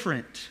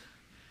indifferent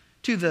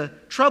to the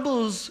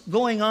troubles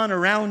going on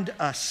around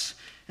us.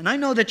 And I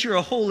know that you're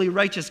a holy,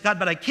 righteous God,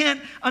 but I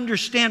can't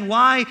understand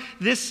why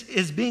this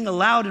is being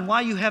allowed and why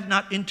you have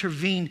not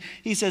intervened.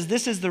 He says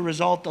this is the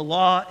result: the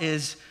law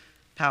is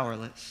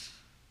powerless.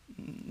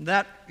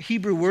 That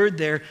Hebrew word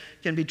there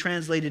can be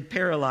translated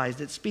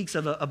paralyzed. It speaks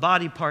of a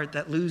body part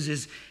that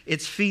loses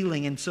its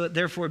feeling, and so it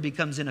therefore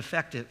becomes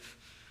ineffective.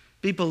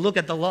 People look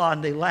at the law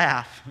and they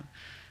laugh.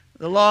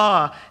 The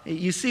law,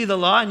 you see the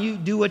law and you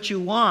do what you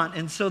want.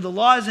 And so the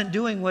law isn't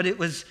doing what it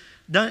was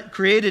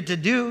created to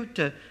do,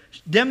 to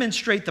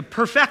demonstrate the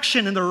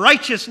perfection and the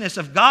righteousness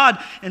of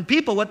God. And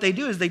people, what they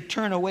do is they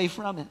turn away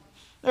from it.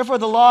 Therefore,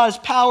 the law is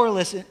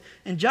powerless,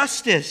 and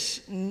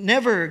justice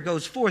never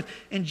goes forth.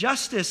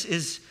 Injustice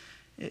is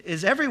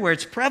everywhere.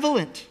 It's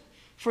prevalent.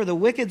 For the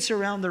wicked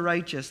surround the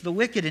righteous. The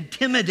wicked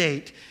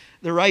intimidate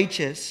the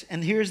righteous.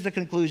 And here's the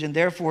conclusion.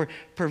 Therefore,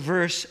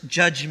 perverse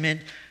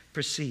judgment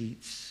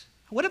proceeds.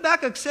 What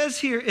Habakkuk says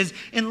here is,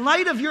 in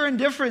light of your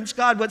indifference,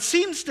 God, what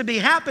seems to be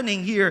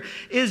happening here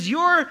is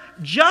your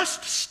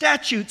just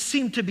statutes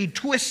seem to be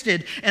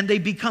twisted and they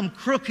become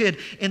crooked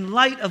in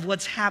light of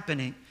what's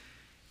happening.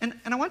 And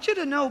I want you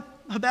to know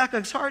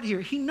Habakkuk's heart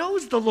here. He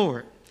knows the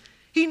Lord.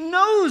 He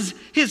knows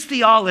his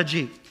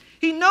theology.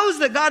 He knows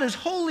that God is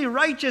wholly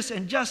righteous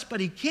and just, but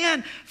he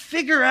can't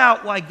figure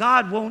out why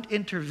God won't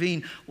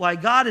intervene, why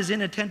God is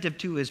inattentive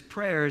to his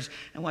prayers,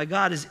 and why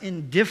God is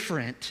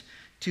indifferent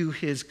to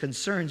his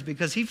concerns,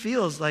 because he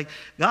feels like,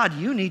 God,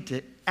 you need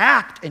to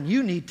act and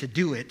you need to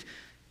do it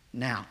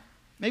now.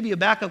 Maybe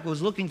Habakkuk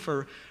was looking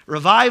for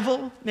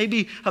revival.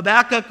 Maybe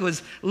Habakkuk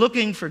was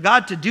looking for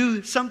God to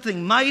do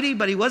something mighty,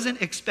 but he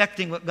wasn't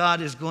expecting what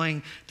God is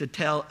going to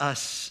tell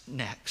us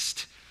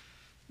next.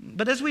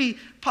 But as we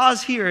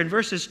pause here in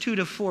verses 2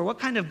 to 4, what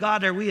kind of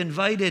God are we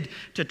invited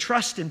to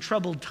trust in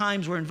troubled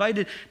times? We're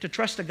invited to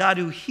trust a God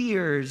who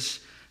hears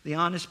the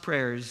honest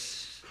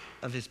prayers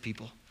of his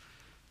people.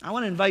 I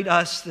want to invite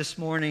us this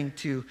morning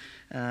to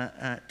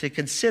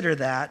consider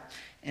that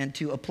and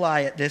to apply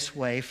it this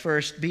way.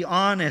 First, be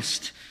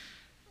honest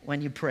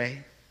when you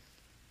pray.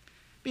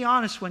 Be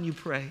honest when you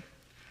pray.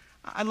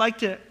 I'd like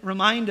to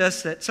remind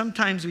us that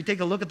sometimes we take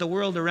a look at the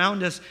world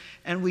around us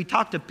and we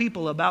talk to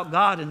people about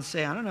God and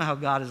say, I don't know how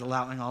God is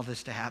allowing all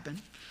this to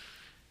happen.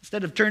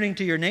 Instead of turning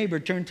to your neighbor,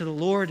 turn to the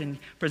Lord and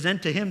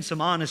present to him some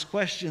honest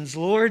questions.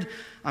 Lord,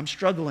 I'm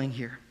struggling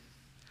here.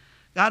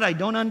 God, I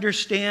don't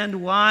understand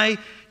why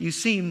you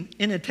seem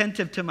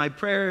inattentive to my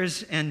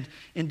prayers and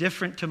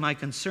indifferent to my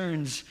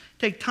concerns.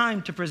 Take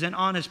time to present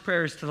honest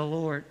prayers to the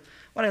Lord.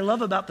 What I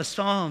love about the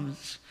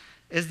Psalms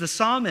is the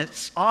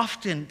psalmists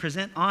often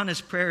present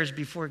honest prayers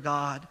before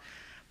God.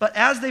 But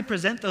as they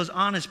present those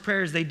honest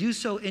prayers, they do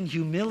so in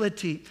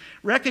humility,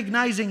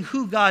 recognizing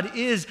who God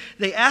is.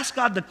 They ask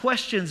God the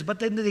questions, but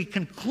then they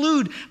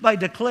conclude by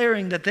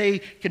declaring that they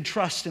can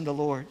trust in the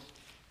Lord.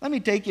 Let me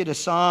take you to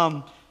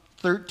Psalm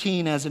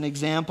 13 as an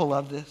example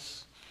of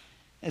this.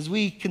 As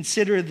we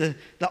consider the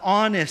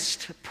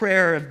honest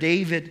prayer of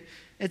David,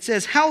 it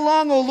says, how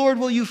long, O Lord,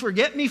 will you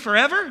forget me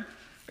forever?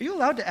 Are you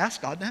allowed to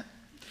ask God that?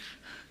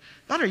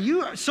 God, are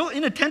you so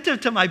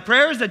inattentive to my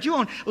prayers that you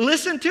won't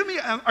listen to me?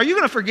 Are you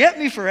going to forget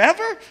me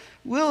forever?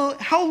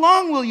 How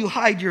long will you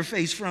hide your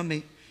face from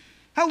me?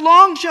 How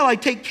long shall I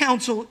take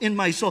counsel in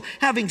my soul,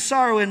 having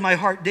sorrow in my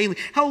heart daily?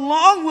 How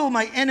long will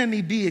my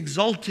enemy be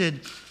exalted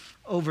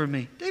over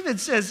me? David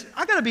says,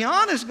 I got to be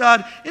honest,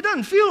 God, it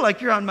doesn't feel like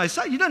you're on my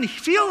side. You don't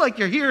feel like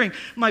you're hearing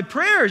my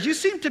prayers. You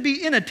seem to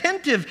be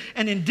inattentive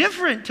and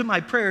indifferent to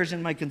my prayers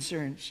and my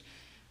concerns.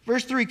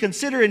 Verse 3,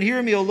 consider and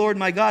hear me, O Lord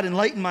my God,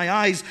 enlighten my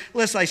eyes,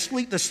 lest I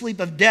sleep the sleep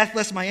of death,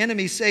 lest my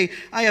enemies say,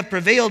 I have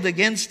prevailed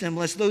against him,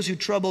 lest those who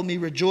trouble me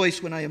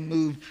rejoice when I am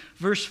moved.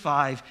 Verse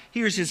 5,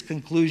 here's his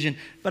conclusion,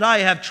 but I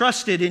have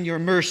trusted in your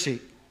mercy.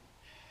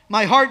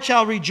 My heart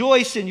shall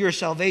rejoice in your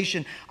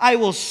salvation. I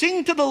will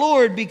sing to the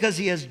Lord because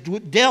he has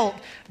dealt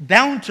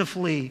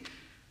bountifully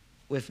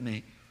with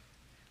me.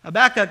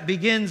 Habakkuk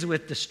begins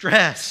with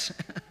distress,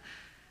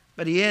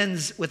 but he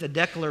ends with a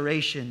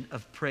declaration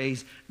of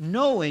praise,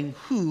 knowing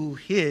who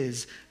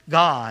his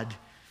God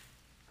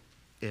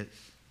is.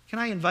 Can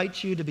I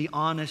invite you to be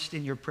honest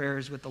in your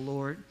prayers with the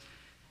Lord?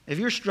 If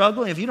you're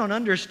struggling, if you don't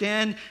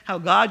understand how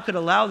God could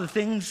allow the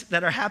things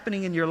that are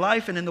happening in your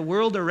life and in the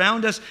world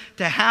around us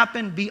to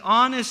happen, be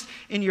honest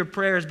in your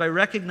prayers by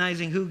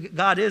recognizing who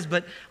God is,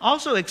 but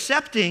also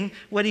accepting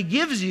what he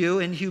gives you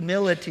in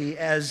humility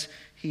as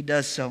he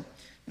does so.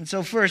 And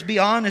so first, be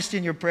honest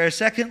in your prayer.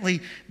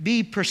 Secondly,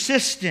 be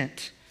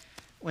persistent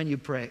when you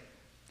pray.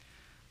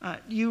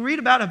 You read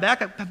about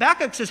Habakkuk.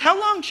 Habakkuk says, how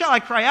long shall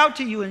I cry out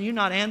to you and you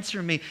not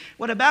answer me?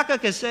 What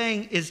Habakkuk is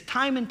saying is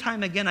time and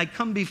time again, I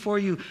come before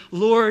you,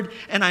 Lord,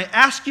 and I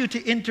ask you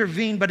to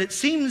intervene, but it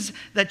seems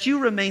that you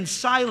remain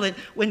silent.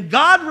 When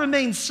God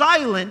remains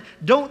silent,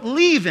 don't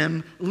leave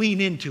him, lean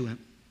into him.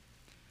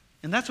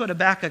 And that's what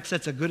Habakkuk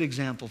sets a good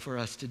example for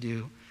us to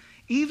do.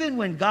 Even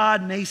when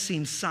God may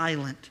seem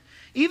silent,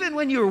 even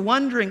when you're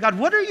wondering, God,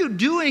 what are you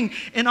doing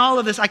in all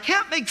of this? I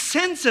can't make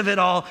sense of it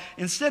all.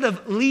 Instead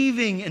of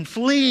leaving and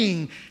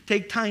fleeing,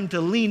 take time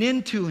to lean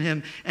into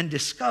him and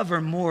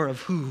discover more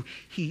of who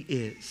he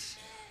is.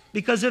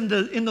 Because in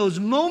those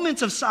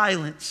moments of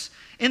silence,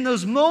 in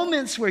those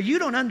moments where you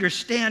don't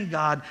understand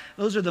God,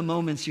 those are the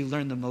moments you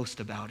learn the most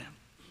about him.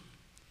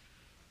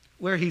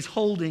 Where he's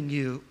holding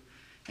you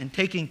and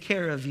taking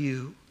care of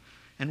you,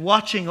 and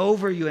watching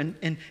over you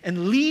and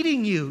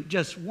leading you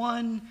just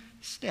one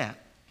step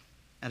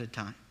at a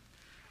time.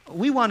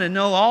 We want to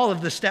know all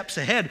of the steps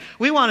ahead.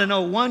 We want to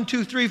know 1,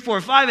 2, 3,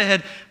 4, 5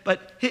 ahead.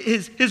 But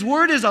His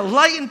word is a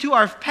light into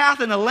our path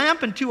and a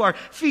lamp into our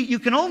feet. You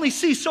can only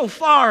see so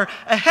far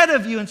ahead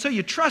of you, and so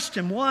you trust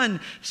Him one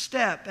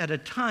step at a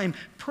time.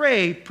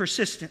 Pray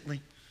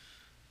persistently.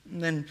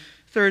 And then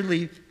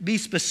thirdly, be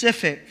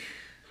specific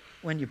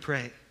when you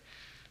pray.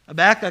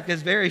 Habakkuk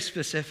is very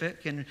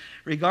specific in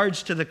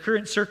regards to the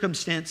current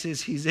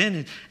circumstances he's in,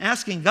 and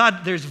asking God,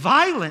 there's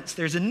violence,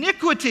 there's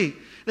iniquity,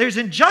 there's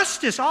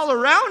injustice all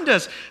around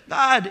us.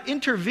 God,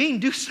 intervene,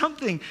 do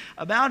something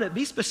about it.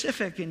 Be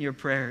specific in your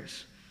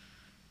prayers.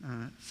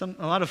 A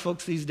lot of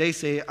folks these days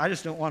say, I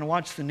just don't want to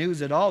watch the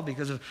news at all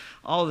because of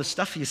all the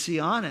stuff you see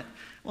on it.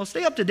 Well,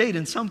 stay up to date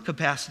in some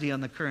capacity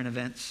on the current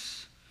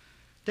events.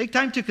 Take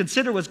time to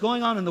consider what's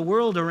going on in the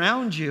world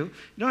around you. You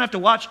don't have to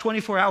watch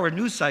 24-hour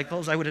news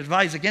cycles. I would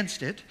advise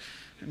against it.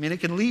 I mean, it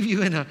can leave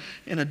you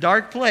in a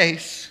dark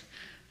place.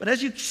 But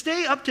as you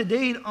stay up to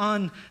date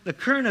on the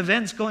current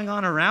events going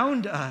on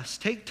around us,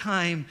 take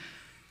time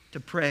to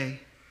pray,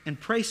 and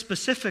pray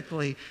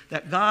specifically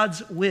that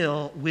God's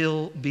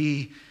will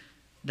be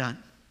done.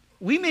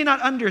 We may not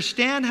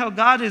understand how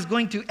God is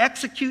going to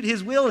execute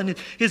His will and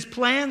His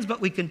plans, but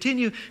we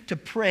continue to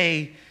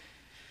pray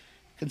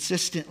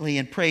consistently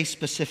and pray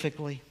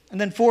specifically.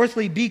 And then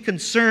fourthly, be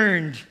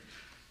concerned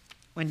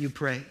when you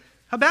pray.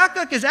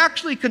 Habakkuk is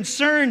actually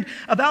concerned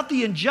about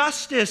the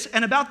injustice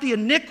and about the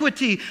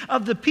iniquity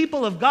of the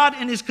people of God,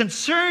 and is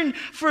concerned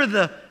for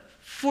the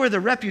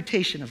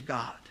reputation of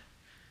God.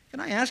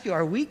 Can I ask you,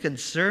 are we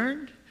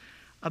concerned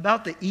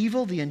about the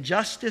evil, the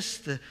injustice,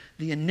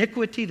 the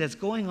iniquity that's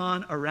going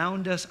on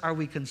around us? Are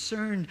we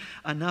concerned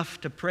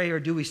enough to pray, or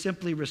do we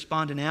simply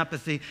respond in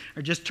apathy,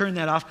 or just turn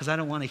that off because I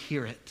don't want to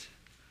hear it?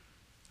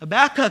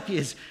 Habakkuk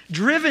is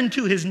driven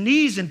to his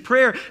knees in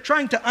prayer,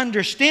 trying to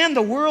understand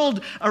the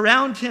world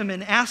around him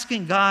and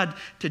asking God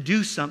to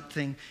do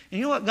something. And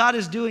you know what God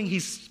is doing?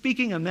 He's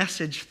speaking a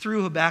message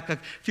through Habakkuk,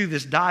 through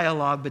this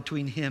dialogue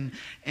between him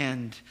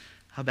and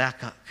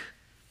Habakkuk.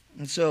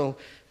 And so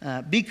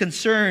be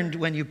concerned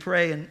when you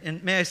pray.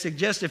 And may I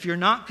suggest, if you're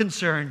not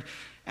concerned,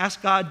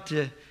 ask God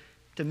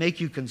to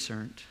make you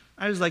concerned.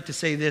 I always like to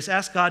say this: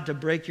 ask God to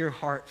break your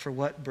heart for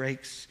what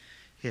breaks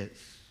His.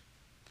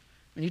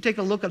 When you take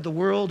a look at the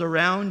world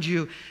around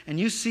you and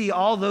you see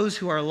all those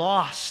who are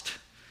lost,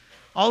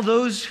 all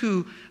those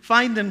who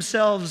find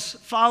themselves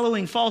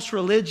following false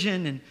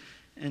religion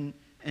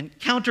and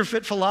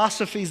counterfeit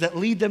philosophies that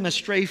lead them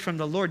astray from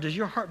the Lord, does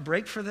your heart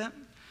break for them?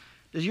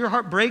 Does your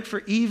heart break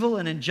for evil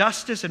and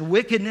injustice and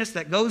wickedness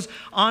that goes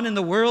on in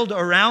the world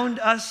around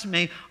us?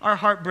 May our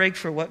heart break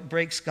for what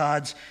breaks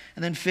God's.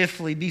 And then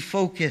fifthly, be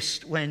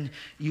focused when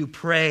you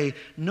pray.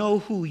 Know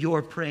who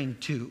you're praying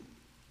to.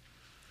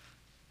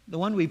 The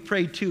one we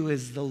pray to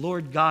is the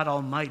Lord God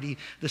Almighty,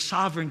 the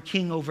sovereign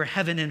King over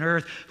heaven and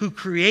earth, who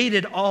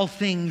created all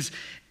things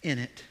in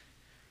it.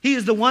 He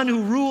is the one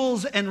who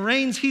rules and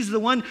reigns. He's the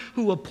one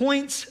who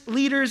appoints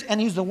leaders, and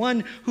He's the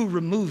one who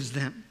removes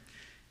them.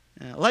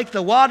 Like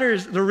the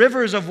waters, the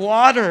rivers of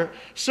water,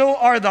 so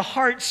are the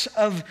hearts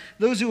of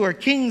those who are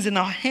kings in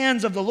the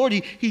hands of the Lord.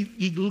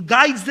 He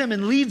guides them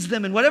and leads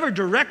them in whatever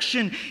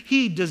direction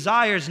He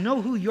desires.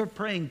 Know who you're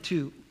praying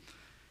to.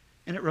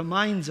 And it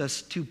reminds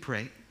us to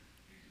pray.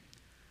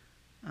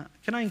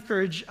 Can I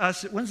encourage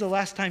us, when's the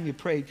last time you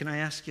prayed? Can I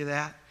ask you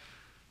that?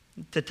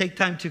 To take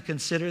time to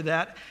consider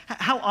that.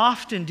 How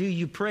often do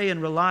you pray and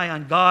rely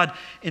on God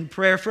in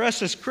prayer? For us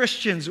as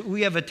Christians,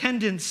 we have a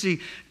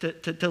tendency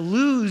to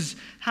lose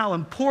how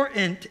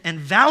important and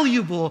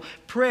valuable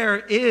prayer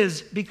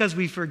is because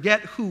we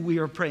forget who we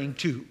are praying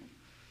to.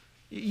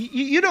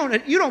 You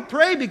don't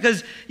pray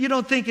because you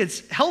don't think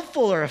it's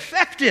helpful or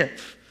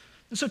effective.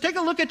 And so take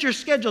a look at your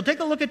schedule,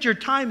 take a look at your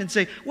time and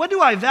say, what do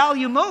I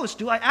value most?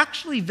 Do I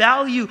actually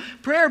value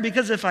prayer?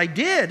 Because if I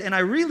did, and I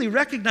really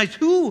recognized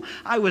who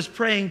I was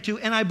praying to,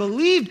 and I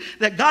believed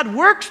that God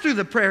works through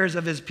the prayers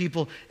of His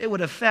people, it would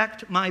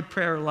affect my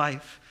prayer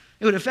life.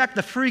 It would affect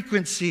the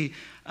frequency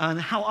on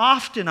how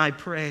often I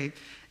pray,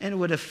 and it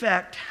would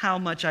affect how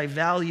much I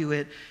value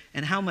it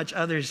and how much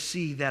others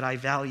see that I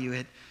value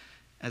it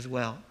as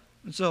well.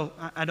 And so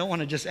I don't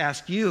want to just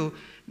ask you,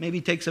 maybe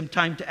take some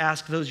time to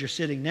ask those you're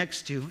sitting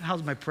next to,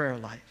 how's my prayer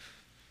life?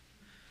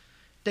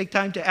 Take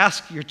time to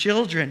ask your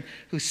children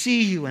who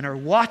see you and are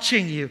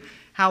watching you,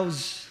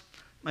 how's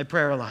my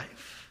prayer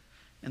life?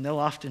 And they'll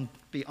often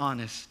be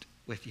honest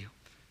with you.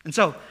 And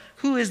so,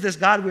 who is this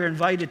God we're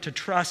invited to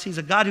trust? He's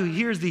a God who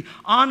hears the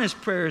honest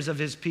prayers of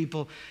His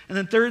people. And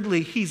then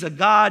thirdly, He's a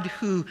God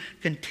who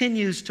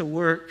continues to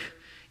work,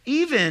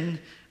 even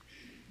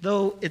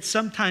though it's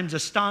sometimes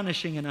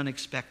astonishing and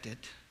unexpected.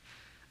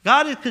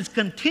 God is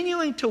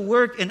continuing to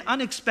work in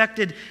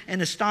unexpected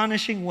and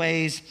astonishing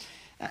ways.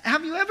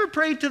 Have you ever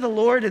prayed to the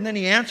Lord and then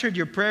He answered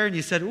your prayer and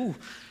you said, ooh,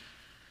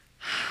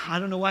 I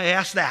don't know why I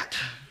asked that.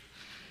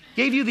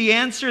 Gave you the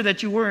answer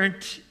that you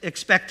weren't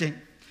expecting.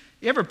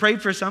 You ever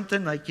prayed for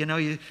something like,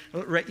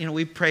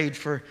 we prayed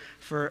for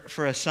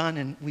a son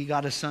and we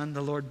got a son.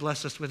 The Lord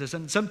blessed us with a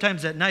son.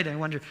 Sometimes at night I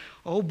wonder,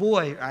 oh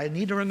boy, I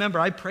need to remember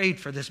I prayed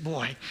for this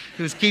boy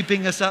who's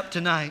keeping us up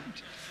tonight.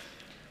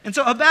 And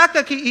so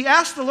Habakkuk, he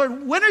asked the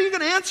Lord, when are you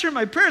going to answer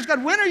my prayers?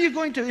 God, when are you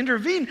going to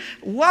intervene?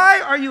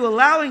 Why are you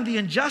allowing the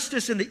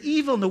injustice and the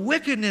evil and the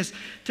wickedness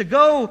to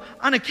go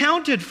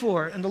unaccounted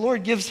for? And the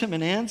Lord gives him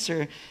an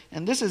answer.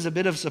 And this is a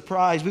bit of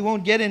surprise. We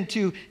won't get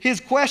into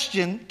his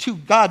question to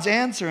God's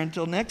answer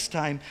until next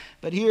time.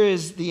 But here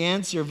is the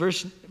answer.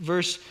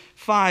 Verse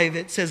 5,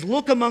 it says,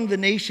 look among the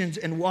nations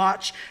and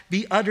watch,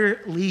 be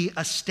utterly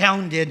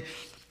astounded.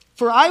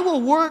 For I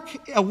will work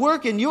a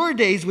work in your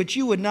days which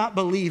you would not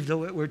believe,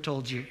 though it were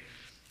told you.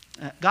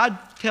 God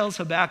tells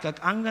Habakkuk,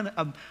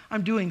 I'm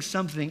doing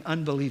something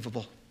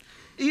unbelievable.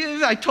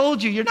 I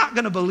told you, you're not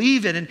going to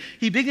believe it. And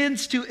he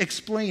begins to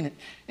explain it.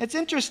 It's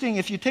interesting,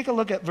 if you take a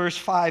look at verse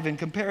 5 and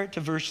compare it to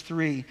verse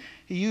 3,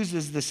 he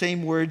uses the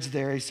same words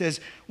there. He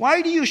says,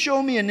 why do you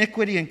show me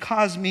iniquity and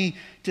cause me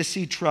to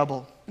see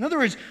trouble? In other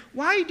words,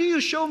 why do you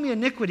show me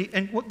iniquity?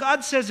 And what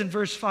God says in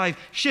verse 5,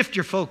 shift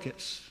your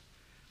focus.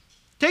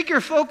 Take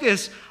your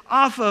focus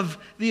off of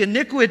the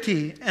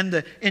iniquity and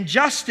the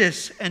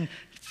injustice and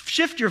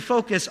shift your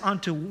focus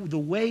onto the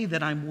way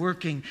that I'm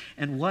working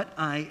and what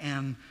I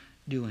am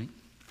doing.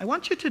 I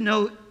want you to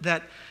note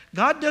that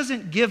God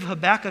doesn't give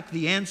Habakkuk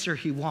the answer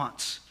he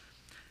wants.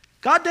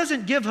 God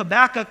doesn't give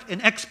Habakkuk an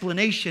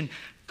explanation.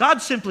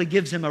 God simply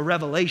gives him a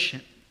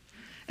revelation.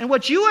 And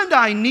what you and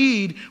I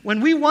need when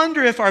we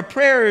wonder if our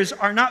prayers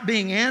are not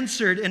being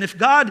answered and if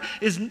God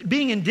is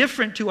being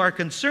indifferent to our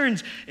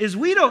concerns is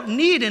we don't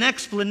need an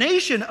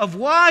explanation of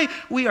why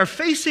we are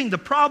facing the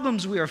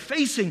problems we are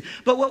facing,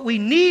 but what we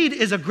need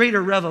is a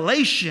greater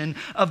revelation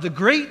of the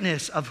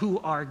greatness of who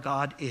our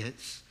God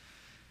is.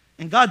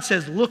 And God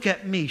says, look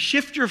at me.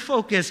 Shift your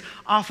focus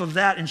off of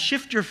that and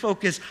shift your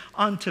focus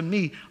onto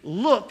me.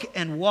 Look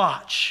and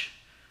watch.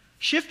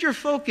 Shift your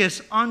focus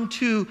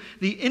onto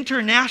the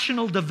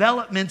international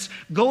developments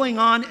going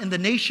on in the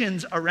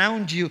nations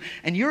around you,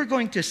 and you're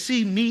going to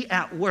see me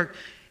at work.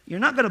 You're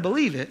not going to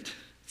believe it.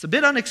 It's a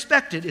bit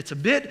unexpected. It's a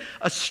bit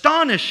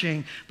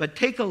astonishing, but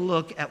take a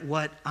look at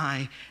what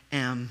I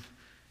am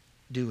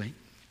doing.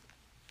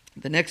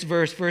 The next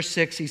verse, verse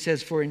 6, he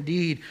says, for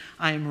indeed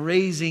I am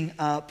raising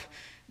up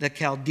the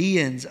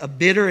Chaldeans, a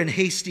bitter and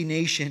hasty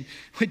nation,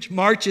 which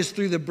marches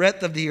through the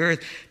breadth of the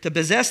earth to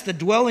possess the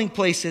dwelling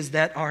places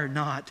that are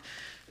not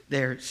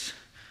theirs.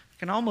 I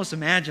can almost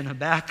imagine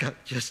Habakkuk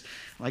just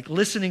like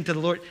listening to the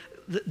Lord.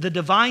 The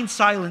divine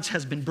silence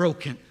has been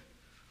broken.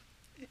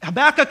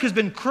 Habakkuk has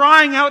been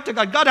crying out to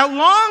God, God, how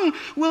long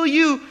will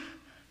you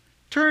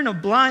turn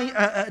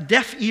a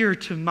deaf ear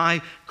to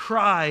my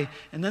cry?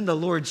 And then the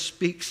Lord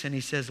speaks and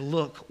he says,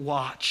 look,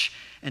 watch,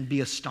 and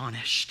be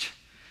astonished.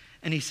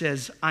 And he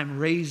says, I'm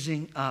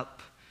raising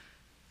up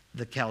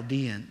the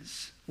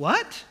Chaldeans.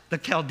 What? The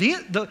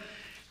Chaldeans?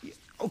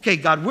 Okay,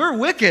 God, we're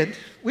wicked.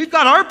 We've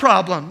got our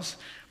problems.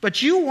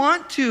 But you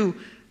want to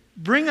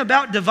bring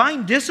about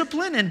divine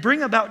discipline and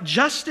bring about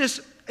justice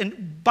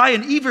and by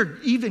an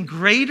even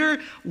greater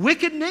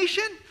wicked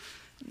nation?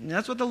 And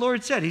that's what the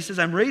Lord said. He says,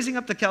 I'm raising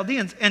up the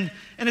Chaldeans. And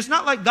it's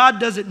not like God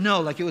doesn't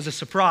know, like it was a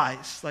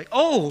surprise. Like,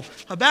 oh,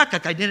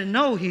 Habakkuk, I didn't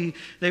know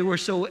they were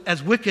so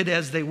as wicked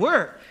as they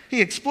were. He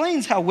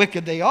explains how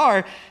wicked they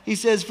are. He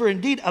says, for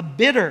indeed a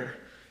bitter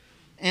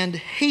and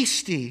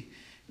hasty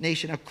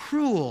nation, a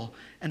cruel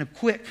and a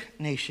quick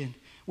nation,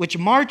 which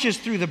marches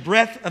through the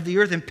breadth of the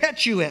earth,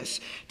 impetuous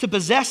to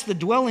possess the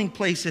dwelling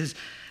places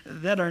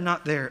that are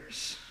not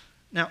theirs.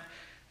 Now,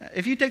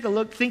 if you take a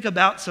look, think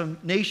about some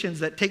nations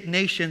that take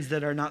nations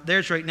that are not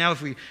theirs right now.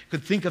 If we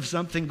could think of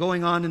something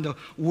going on in the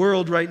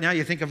world right now,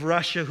 you think of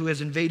Russia who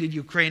has invaded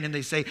Ukraine and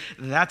they say,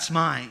 that's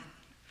mine.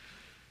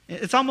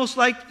 It's almost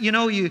like,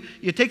 you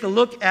take a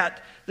look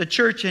at the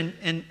church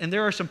and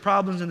there are some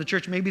problems in the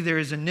church. Maybe there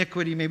is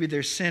iniquity, maybe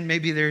there's sin,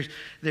 maybe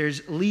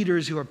there's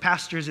leaders who are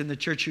pastors in the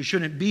church who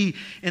shouldn't be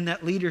in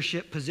that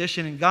leadership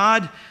position. And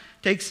God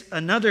takes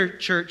another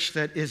church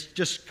that is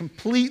just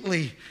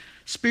completely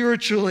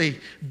spiritually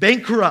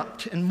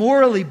bankrupt and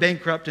morally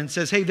bankrupt and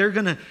says, hey, they're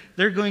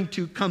going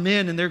to come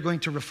in and they're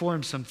going to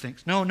reform some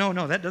things. No,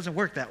 that doesn't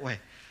work that way.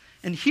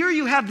 And here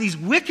you have these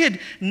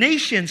wicked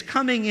nations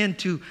coming in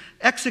to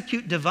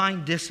execute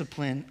divine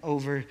discipline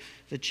over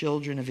the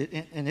children of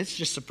it. And it's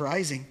just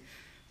surprising.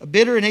 A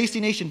bitter and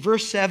hasty nation.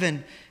 Verse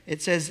 7,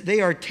 it says,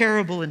 they are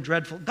terrible and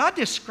dreadful. God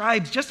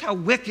describes just how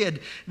wicked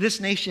this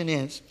nation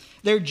is.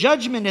 Their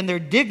judgment and their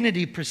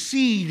dignity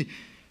proceed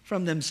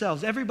from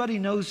themselves. Everybody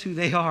knows who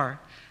they are.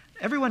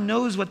 Everyone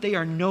knows what they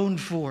are known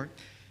for.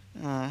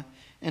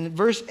 And in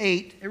verse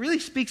 8, it really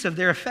speaks of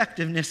their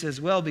effectiveness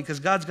as well because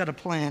God's got a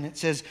plan. It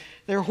says,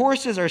 their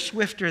horses are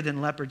swifter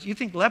than leopards. You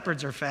think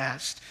leopards are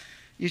fast.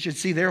 You should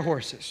see their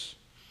horses.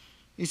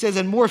 He says,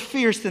 and more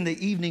fierce than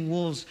the evening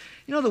wolves.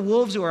 You know the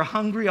wolves who are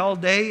hungry all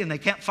day and they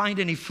can't find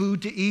any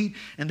food to eat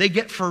and they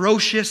get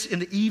ferocious in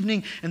the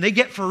evening and they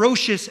get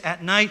ferocious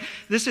at night.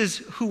 This is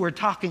who we're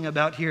talking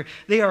about here.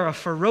 They are a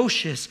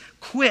ferocious,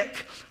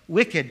 quick,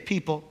 wicked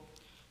people.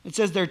 It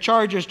says their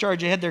chargers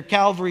charge ahead, their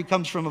cavalry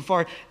comes from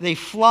afar. They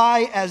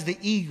fly as the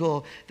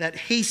eagle that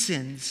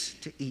hastens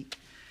to eat.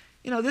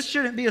 This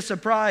shouldn't be a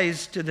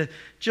surprise to the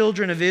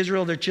children of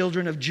Israel, the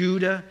children of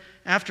Judah.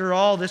 After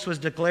all, this was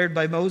declared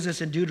by Moses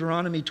in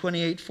Deuteronomy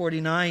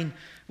 28:49,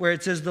 where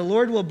it says, "The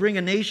Lord will bring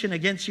a nation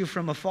against you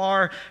from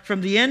afar,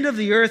 from the end of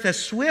the earth, as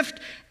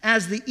swift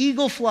as the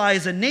eagle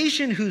flies, a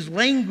nation whose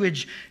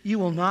language you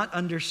will not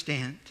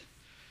understand."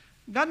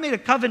 God made a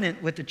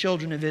covenant with the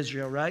children of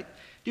Israel, right?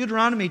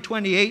 Deuteronomy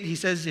 28, he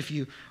says, if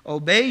you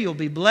obey, you'll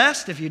be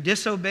blessed. If you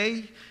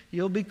disobey,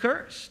 you'll be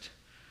cursed.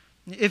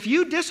 If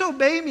you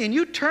disobey me and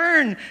you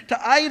turn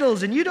to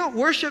idols and you don't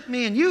worship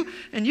me and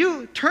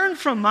you turn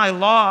from my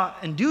law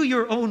and do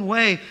your own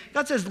way,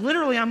 God says,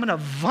 literally, I'm going to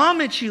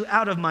vomit you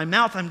out of my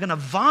mouth. I'm going to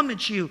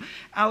vomit you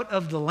out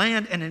of the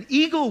land, and an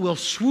eagle will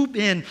swoop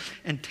in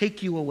and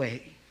take you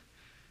away.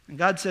 And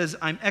God says,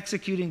 I'm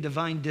executing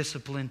divine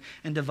discipline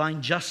and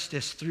divine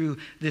justice through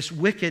this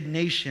wicked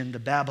nation, the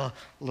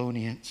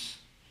Babylonians.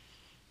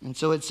 And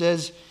so it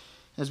says,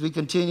 as we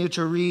continue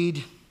to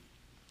read,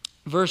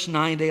 verse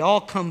 9, they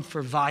all come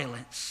for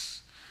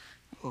violence.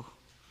 Oh.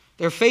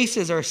 Their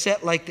faces are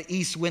set like the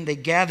east wind. They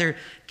gather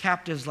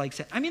captives like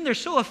sand. They're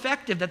so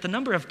effective that the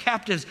number of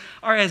captives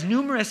are as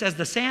numerous as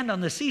the sand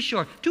on the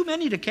seashore. Too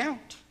many to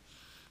count.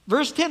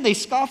 Verse 10, they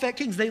scoff at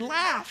kings. They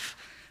laugh.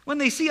 When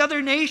they see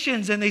other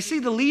nations and they see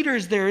the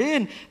leaders they're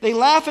in, they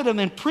laugh at them,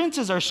 and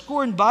princes are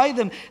scorned by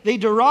them. They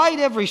deride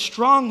every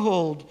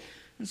stronghold.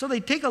 And so they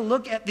take a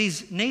look at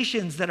these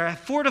nations that are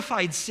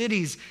fortified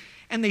cities,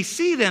 and they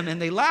see them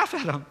and they laugh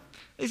at them.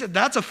 They said,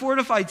 that's a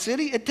fortified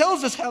city? It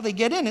tells us how they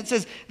get in. It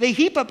says they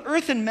heap up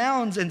earthen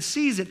mounds and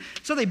seize it.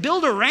 So they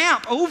build a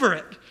ramp over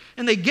it,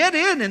 and they get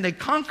in and they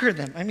conquer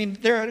them.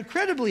 They're an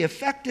incredibly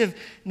effective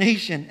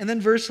nation. And then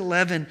verse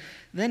 11,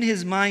 then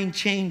his mind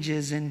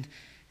changes and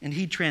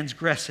he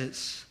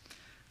transgresses.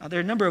 There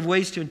are a number of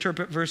ways to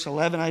interpret verse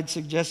 11. I'd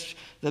suggest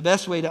the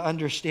best way to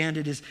understand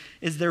it is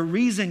their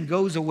reason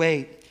goes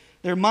away.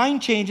 Their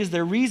mind changes,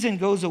 their reason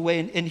goes away,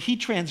 and he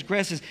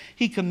transgresses.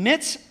 He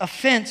commits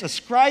offense,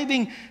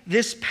 ascribing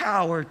this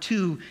power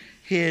to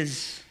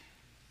his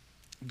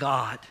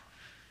God.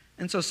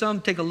 And so some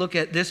take a look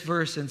at this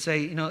verse and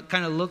say, it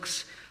kind of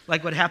looks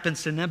like what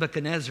happens to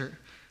Nebuchadnezzar,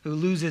 who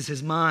loses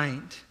his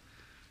mind.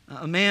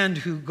 A man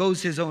who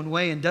goes his own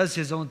way and does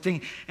his own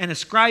thing and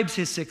ascribes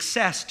his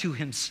success to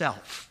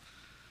himself.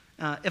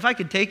 If I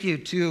could take you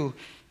to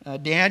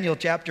Daniel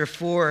chapter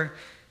 4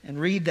 and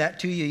read that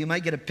to you, you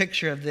might get a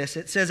picture of this.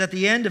 It says, at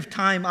the end of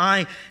time,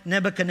 I,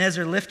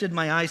 Nebuchadnezzar, lifted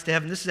my eyes to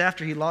heaven. This is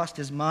after he lost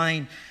his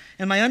mind.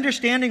 And my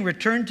understanding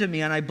returned to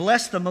me, and I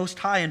blessed the Most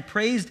High and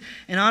praised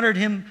and honored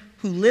him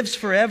who lives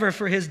forever,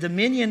 for his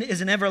dominion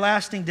is an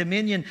everlasting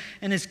dominion,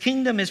 and his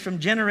kingdom is from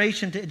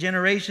generation to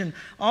generation.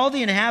 All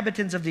the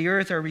inhabitants of the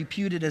earth are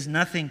reputed as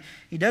nothing.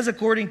 He does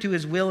according to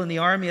his will in the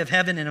army of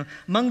heaven and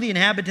among the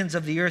inhabitants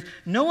of the earth.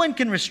 No one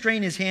can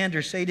restrain his hand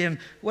or say to him,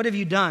 what have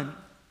you done?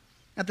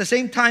 At the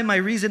same time, my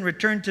reason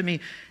returned to me,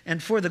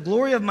 and for the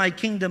glory of my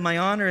kingdom, my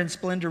honor and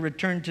splendor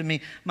returned to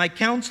me. My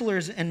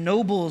counselors and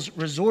nobles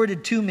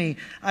resorted to me.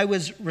 I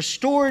was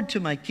restored to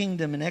my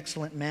kingdom, and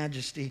excellent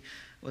majesty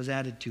was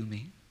added to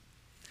me.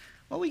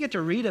 What we get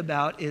to read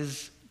about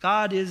is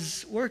God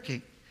is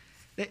working.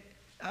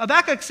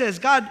 Habakkuk says,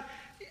 God,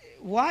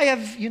 why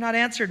have you not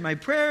answered my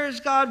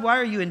prayers, God? Why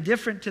are you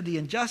indifferent to the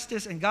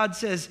injustice? And God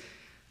says,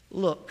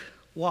 look,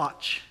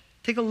 watch.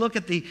 Take a look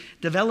at the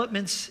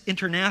developments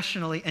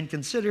internationally and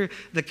consider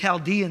the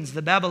Chaldeans,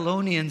 the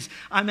Babylonians.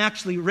 I'm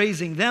actually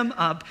raising them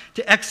up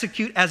to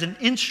execute as an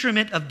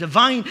instrument of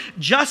divine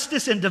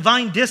justice and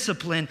divine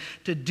discipline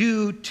to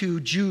do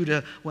to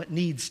Judah what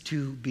needs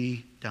to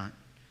be done.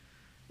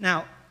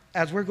 Now,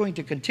 as we're going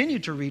to continue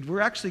to read,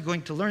 we're actually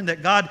going to learn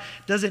that God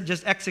doesn't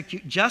just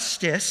execute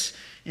justice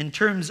in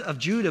terms of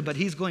Judah, but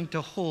he's going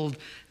to hold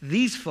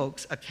these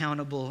folks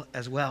accountable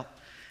as well.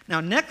 Now,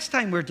 next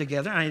time we're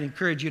together, and I'd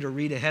encourage you to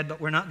read ahead,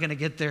 but we're not going to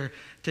get there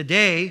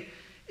today,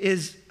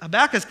 is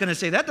Habakkuk's going to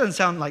say, that doesn't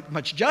sound like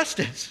much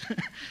justice.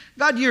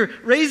 God, you're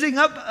raising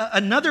up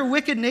another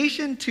wicked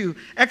nation to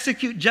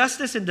execute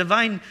justice and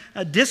divine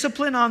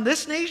discipline on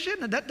this nation?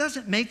 That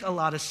doesn't make a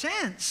lot of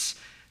sense.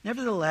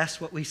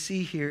 Nevertheless, what we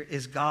see here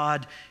is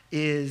God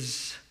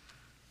is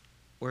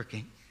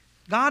working.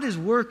 God is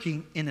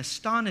working in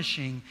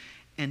astonishing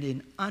and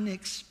in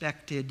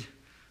unexpected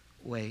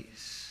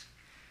ways.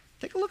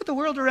 Take a look at the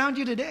world around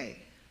you today.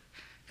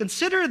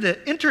 Consider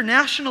the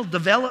international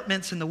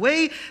developments and the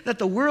way that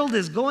the world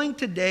is going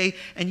today,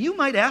 and you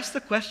might ask the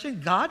question,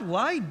 God,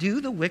 why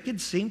do the wicked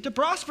seem to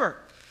prosper?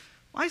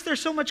 Why is there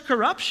so much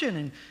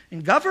corruption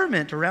in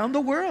government around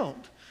the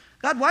world?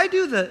 God, why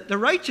do the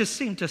righteous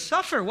seem to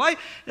suffer? Why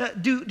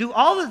do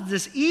all of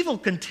this evil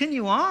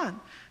continue on?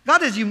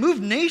 God, as you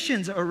move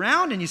nations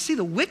around and you see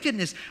the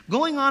wickedness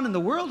going on in the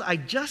world, I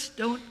just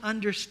don't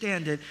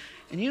understand it.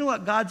 And you know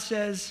what God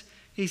says?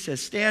 He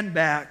says, stand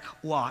back,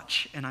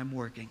 watch, and I'm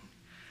working.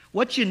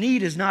 What you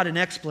need is not an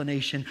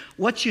explanation.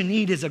 What you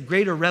need is a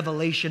greater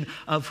revelation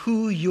of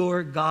who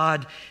your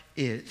God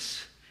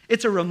is.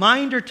 It's a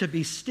reminder to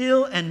be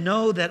still and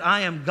know that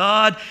I am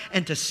God,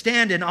 and to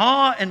stand in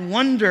awe and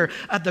wonder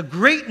at the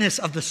greatness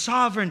of the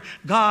sovereign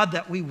God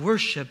that we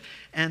worship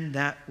and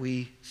that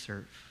we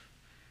serve.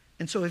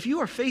 And so if you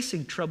are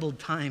facing troubled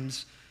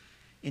times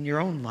in your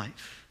own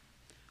life,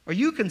 or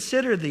you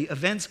consider the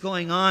events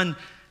going on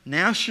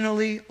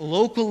nationally,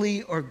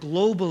 locally, or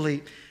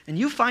globally, and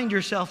you find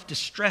yourself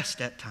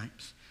distressed at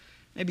times,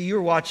 maybe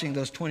you're watching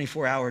those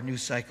 24-hour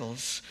news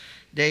cycles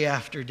day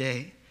after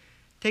day,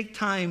 take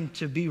time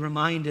to be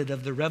reminded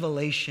of the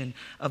revelation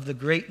of the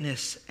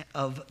greatness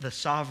of the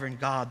sovereign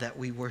God that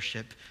we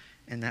worship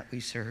and that we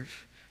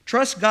serve.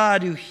 Trust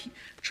God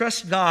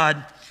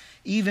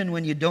even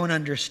when you don't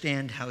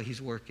understand how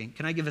he's working.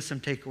 Can I give us some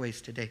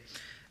takeaways today?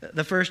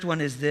 The first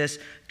one is this: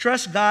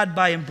 trust God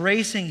by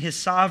embracing his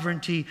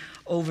sovereignty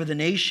over the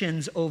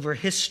nations, over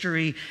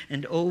history,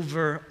 and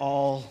over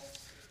all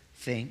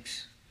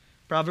things.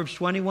 Proverbs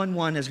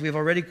 21:1, as we've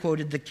already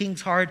quoted, the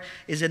king's heart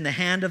is in the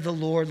hand of the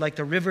Lord like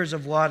the rivers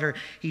of water.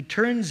 He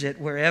turns it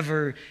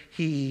wherever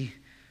he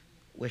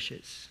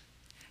wishes.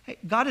 Hey,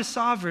 God is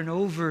sovereign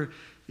over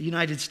the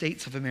United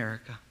States of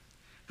America.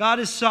 God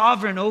is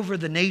sovereign over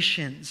the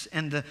nations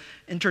and the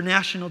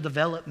international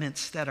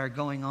developments that are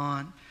going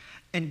on.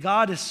 And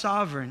God is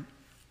sovereign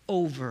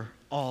over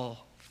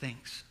all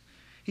things.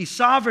 He's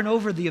sovereign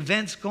over the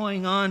events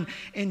going on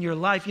in your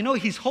life. You know,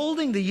 he's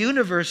holding the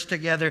universe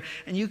together,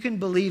 and you can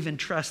believe and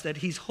trust that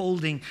he's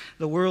holding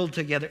the world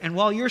together. And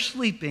while you're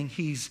sleeping,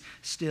 he's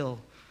still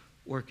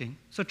working.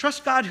 So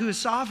trust God, who is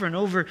sovereign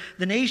over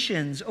the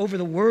nations, over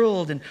the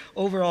world, and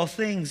over all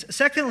things.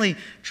 Secondly,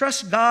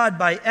 trust God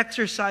by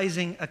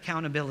exercising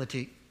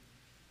accountability.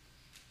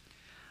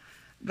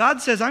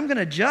 God says, I'm going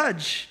to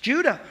judge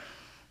Judah.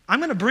 I'm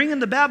going to bring in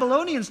the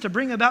Babylonians to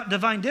bring about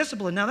divine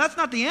discipline. Now, that's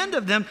not the end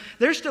of them.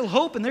 There's still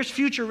hope, and there's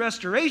future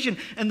restoration.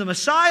 And the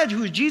Messiah,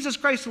 who is Jesus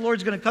Christ the Lord,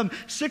 is going to come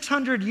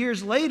 600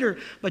 years later.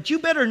 But you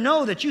better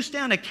know that you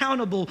stand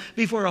accountable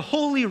before a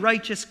holy,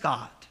 righteous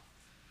God.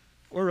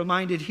 We're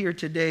reminded here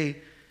today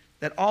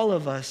that all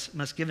of us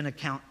must give an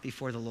account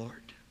before the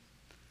Lord.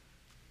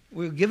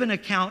 We'll give an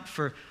account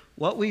for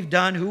what we've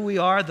done, who we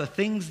are, the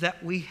things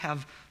that we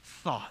have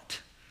thought.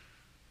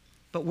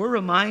 But we're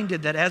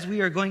reminded that as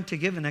we are going to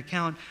give an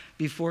account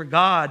before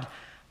God,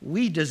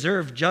 we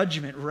deserve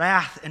judgment,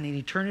 wrath, and an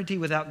eternity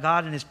without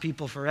God and his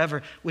people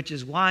forever, which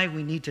is why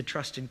we need to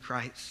trust in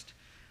Christ.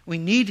 We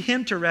need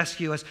him to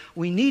rescue us.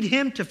 We need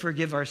him to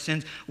forgive our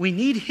sins. We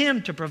need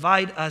him to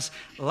provide us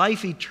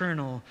life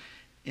eternal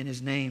in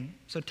his name.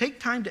 So take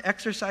time to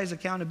exercise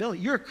accountability.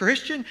 You're a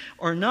Christian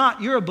or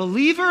not, you're a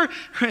believer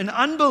or an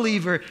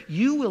unbeliever,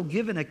 you will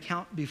give an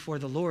account before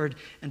the Lord.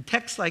 And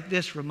texts like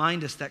this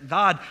remind us that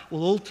God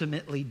will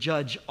ultimately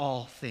judge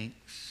all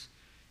things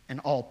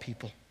and all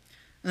people.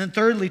 And then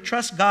thirdly,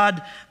 trust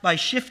God by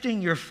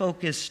shifting your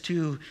focus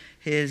to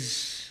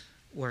his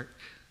work.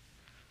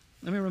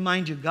 Let me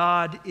remind you,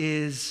 God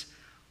is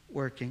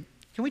working.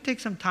 Can we take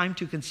some time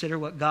to consider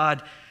what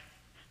God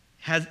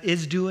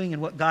is doing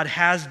and what God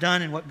has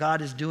done and what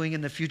God is doing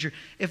in the future?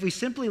 If we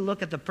simply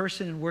look at the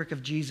person and work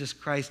of Jesus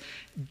Christ,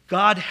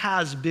 God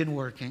has been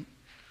working.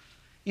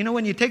 You know,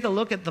 when you take a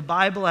look at the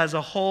Bible as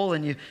a whole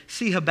and you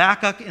see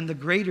Habakkuk in the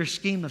greater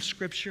scheme of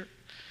Scripture,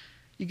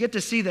 you get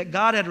to see that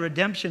God had a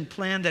redemption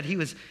plan that he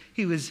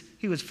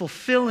was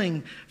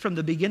fulfilling from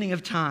the beginning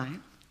of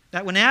time.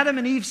 That when Adam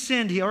and Eve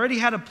sinned, he already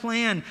had a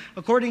plan,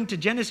 according to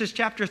Genesis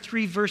chapter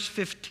 3, verse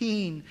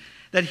 15,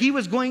 that he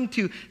was going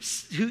to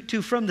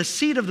from the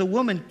seed of the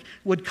woman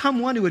would come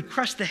one who would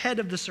crush the head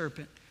of the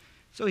serpent.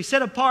 So he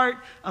set apart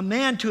a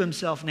man to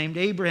himself named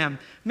Abraham,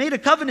 made a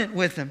covenant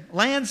with him,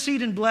 land,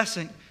 seed, and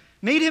blessing,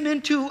 made him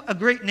into a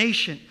great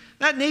nation.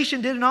 That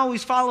nation didn't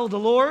always follow the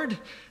Lord.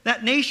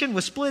 That nation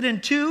was split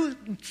in two,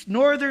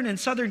 northern and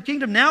southern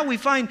kingdom. Now we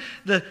find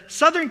the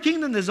southern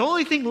kingdom, there's the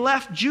only thing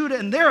left, Judah,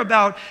 and they're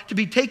about to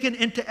be taken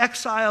into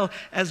exile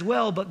as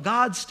well. But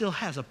God still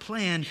has a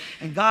plan,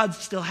 and God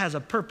still has a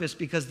purpose,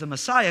 because the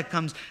Messiah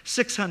comes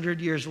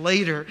 600 years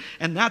later,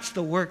 and that's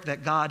the work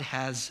that God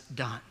has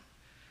done.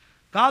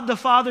 God the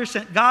Father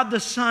sent God the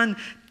Son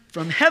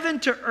from heaven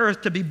to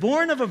earth to be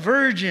born of a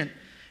virgin.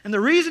 And the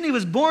reason he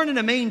was born in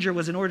a manger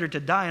was in order to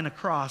die on a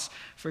cross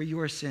for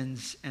your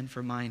sins and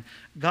for mine.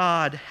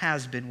 God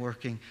has been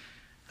working.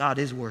 God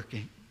is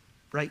working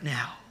right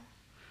now.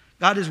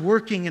 God is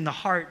working in the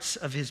hearts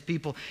of his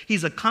people.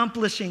 He's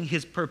accomplishing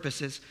his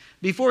purposes.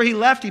 Before he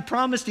left, he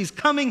promised he's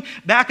coming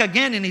back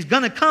again, and he's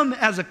going to come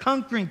as a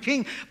conquering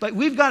king. But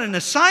we've got an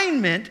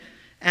assignment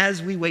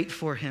as we wait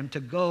for him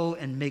to go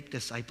and make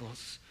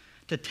disciples,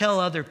 to tell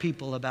other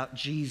people about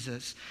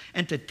Jesus,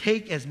 and to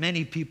take as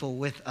many people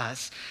with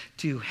us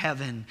to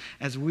heaven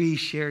as we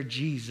share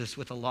Jesus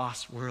with a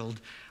lost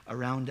world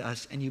around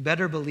us. And you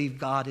better believe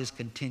God is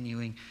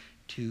continuing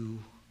to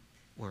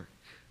work.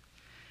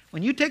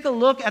 When you take a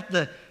look at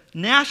the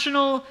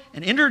national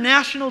and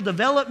international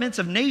developments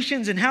of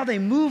nations and how they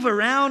move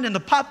around, and the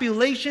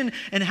population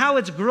and how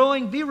it's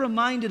growing, be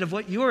reminded of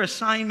what your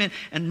assignment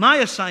and my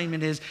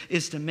assignment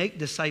is to make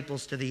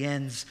disciples to the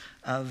ends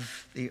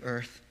of the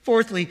earth.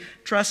 Fourthly,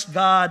 trust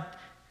God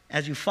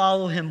as you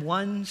follow him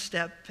one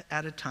step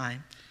at a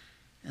time.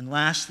 And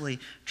lastly,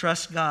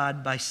 trust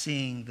God by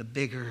seeing the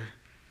bigger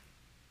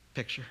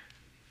picture.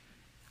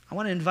 I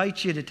want to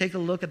invite you to take a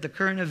look at the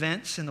current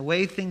events and the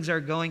way things are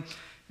going.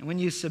 And when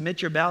you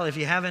submit your ballot, if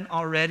you haven't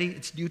already,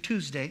 it's due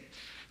Tuesday.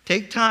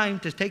 Take time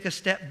to take a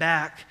step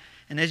back.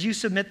 And as you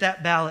submit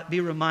that ballot, be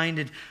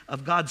reminded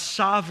of God's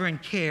sovereign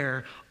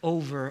care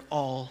over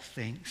all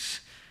things.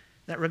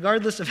 That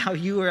regardless of how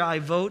you or I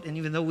vote, and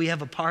even though we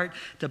have a part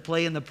to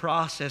play in the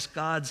process,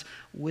 God's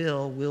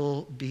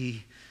will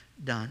be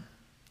done.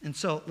 And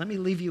so let me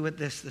leave you with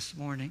this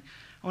morning.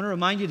 I want to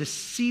remind you to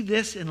see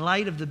this in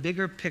light of the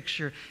bigger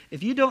picture.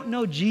 If you don't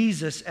know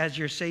Jesus as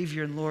your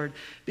Savior and Lord,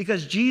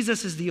 because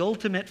Jesus is the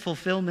ultimate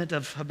fulfillment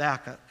of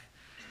Habakkuk.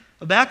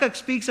 Habakkuk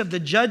speaks of the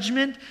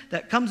judgment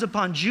that comes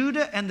upon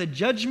Judah and the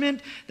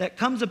judgment that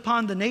comes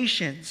upon the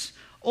nations.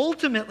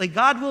 Ultimately,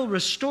 God will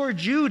restore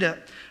Judah,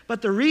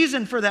 but the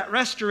reason for that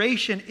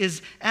restoration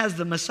is as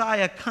the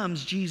Messiah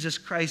comes, Jesus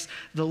Christ,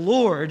 the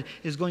Lord,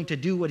 is going to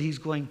do what he's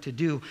going to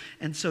do.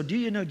 And so do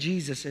you know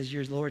Jesus as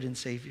your Lord and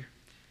Savior?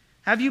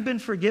 Have you been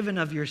forgiven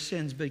of your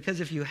sins?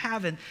 Because if you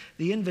haven't,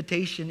 the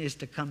invitation is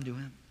to come to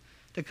him.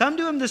 To come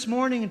to him this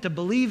morning and to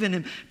believe in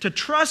him, to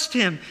trust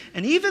him.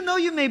 And even though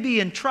you may be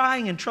in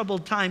trying and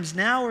troubled times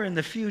now or in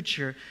the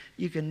future,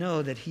 you can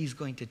know that he's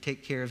going to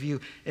take care of you.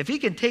 If he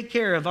can take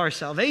care of our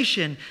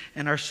salvation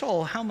and our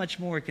soul, how much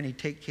more can he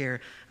take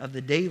care of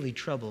the daily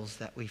troubles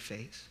that we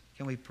face?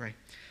 Can we pray?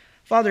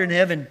 Father in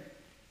heaven,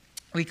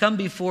 we come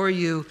before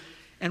you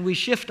and we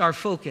shift our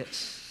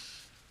focus.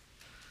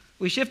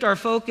 We shift our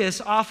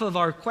focus off of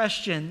our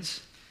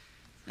questions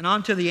and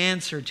onto the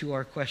answer to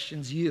our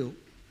questions, you.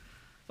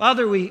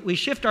 Father, we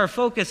shift our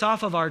focus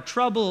off of our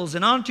troubles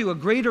and onto a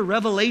greater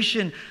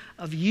revelation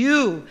of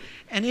you.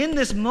 And in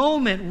this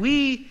moment,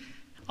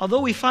 although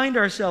we find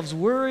ourselves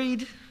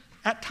worried,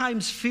 at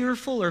times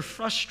fearful or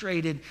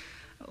frustrated,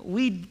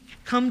 we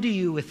come to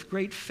you with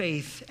great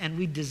faith and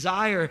we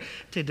desire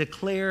to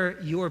declare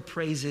your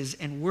praises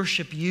and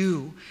worship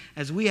you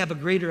as we have a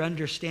greater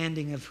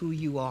understanding of who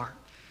you are.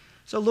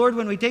 So Lord,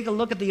 when we take a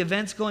look at the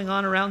events going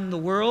on around the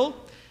world,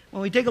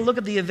 when we take a look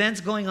at the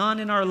events going on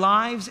in our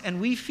lives and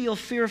we feel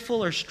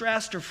fearful or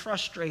stressed or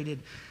frustrated,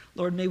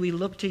 Lord, may we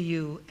look to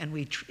you and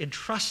we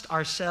entrust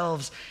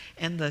ourselves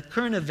and the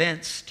current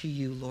events to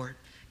you, Lord.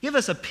 Give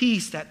us a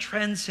peace that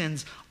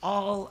transcends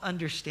all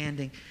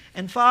understanding.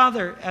 And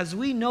Father, as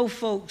we know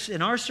folks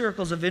in our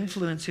circles of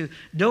influence who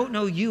don't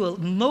know you,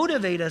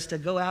 motivate us to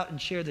go out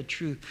and share the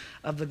truth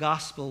of the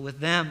gospel with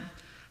them.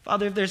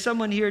 Father, if there's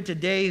someone here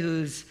today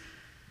who's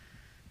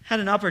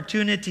had an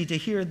opportunity to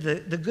hear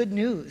the good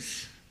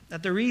news,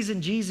 that the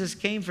reason Jesus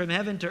came from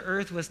heaven to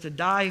earth was to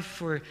die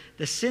for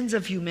the sins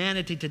of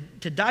humanity,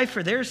 to die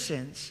for their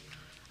sins.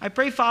 I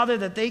pray, Father,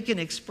 that they can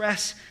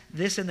express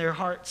this in their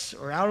hearts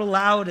or out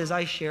aloud as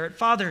I share it.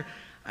 Father,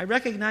 I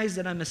recognize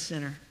that I'm a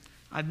sinner.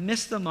 I've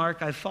missed the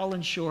mark. I've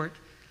fallen short.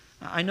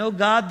 I know,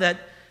 God, that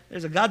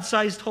there's a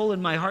God-sized hole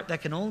in my heart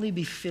that can only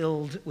be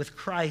filled with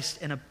Christ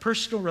and a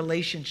personal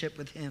relationship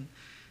with him.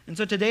 And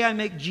so today I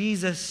make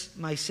Jesus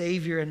my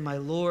Savior and my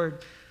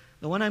Lord,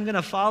 the one I'm going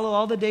to follow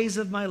all the days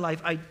of my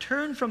life. I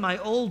turn from my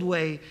old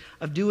way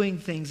of doing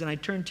things and I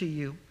turn to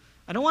you.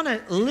 I don't want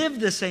to live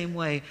the same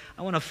way.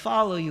 I want to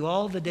follow you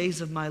all the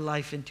days of my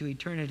life into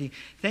eternity.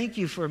 Thank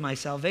you for my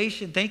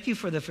salvation. Thank you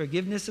for the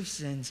forgiveness of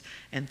sins.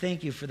 And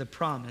thank you for the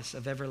promise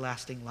of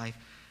everlasting life.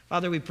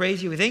 Father, we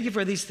praise you. We thank you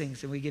for these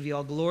things and we give you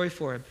all glory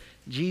for them.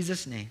 In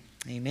Jesus' name,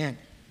 amen.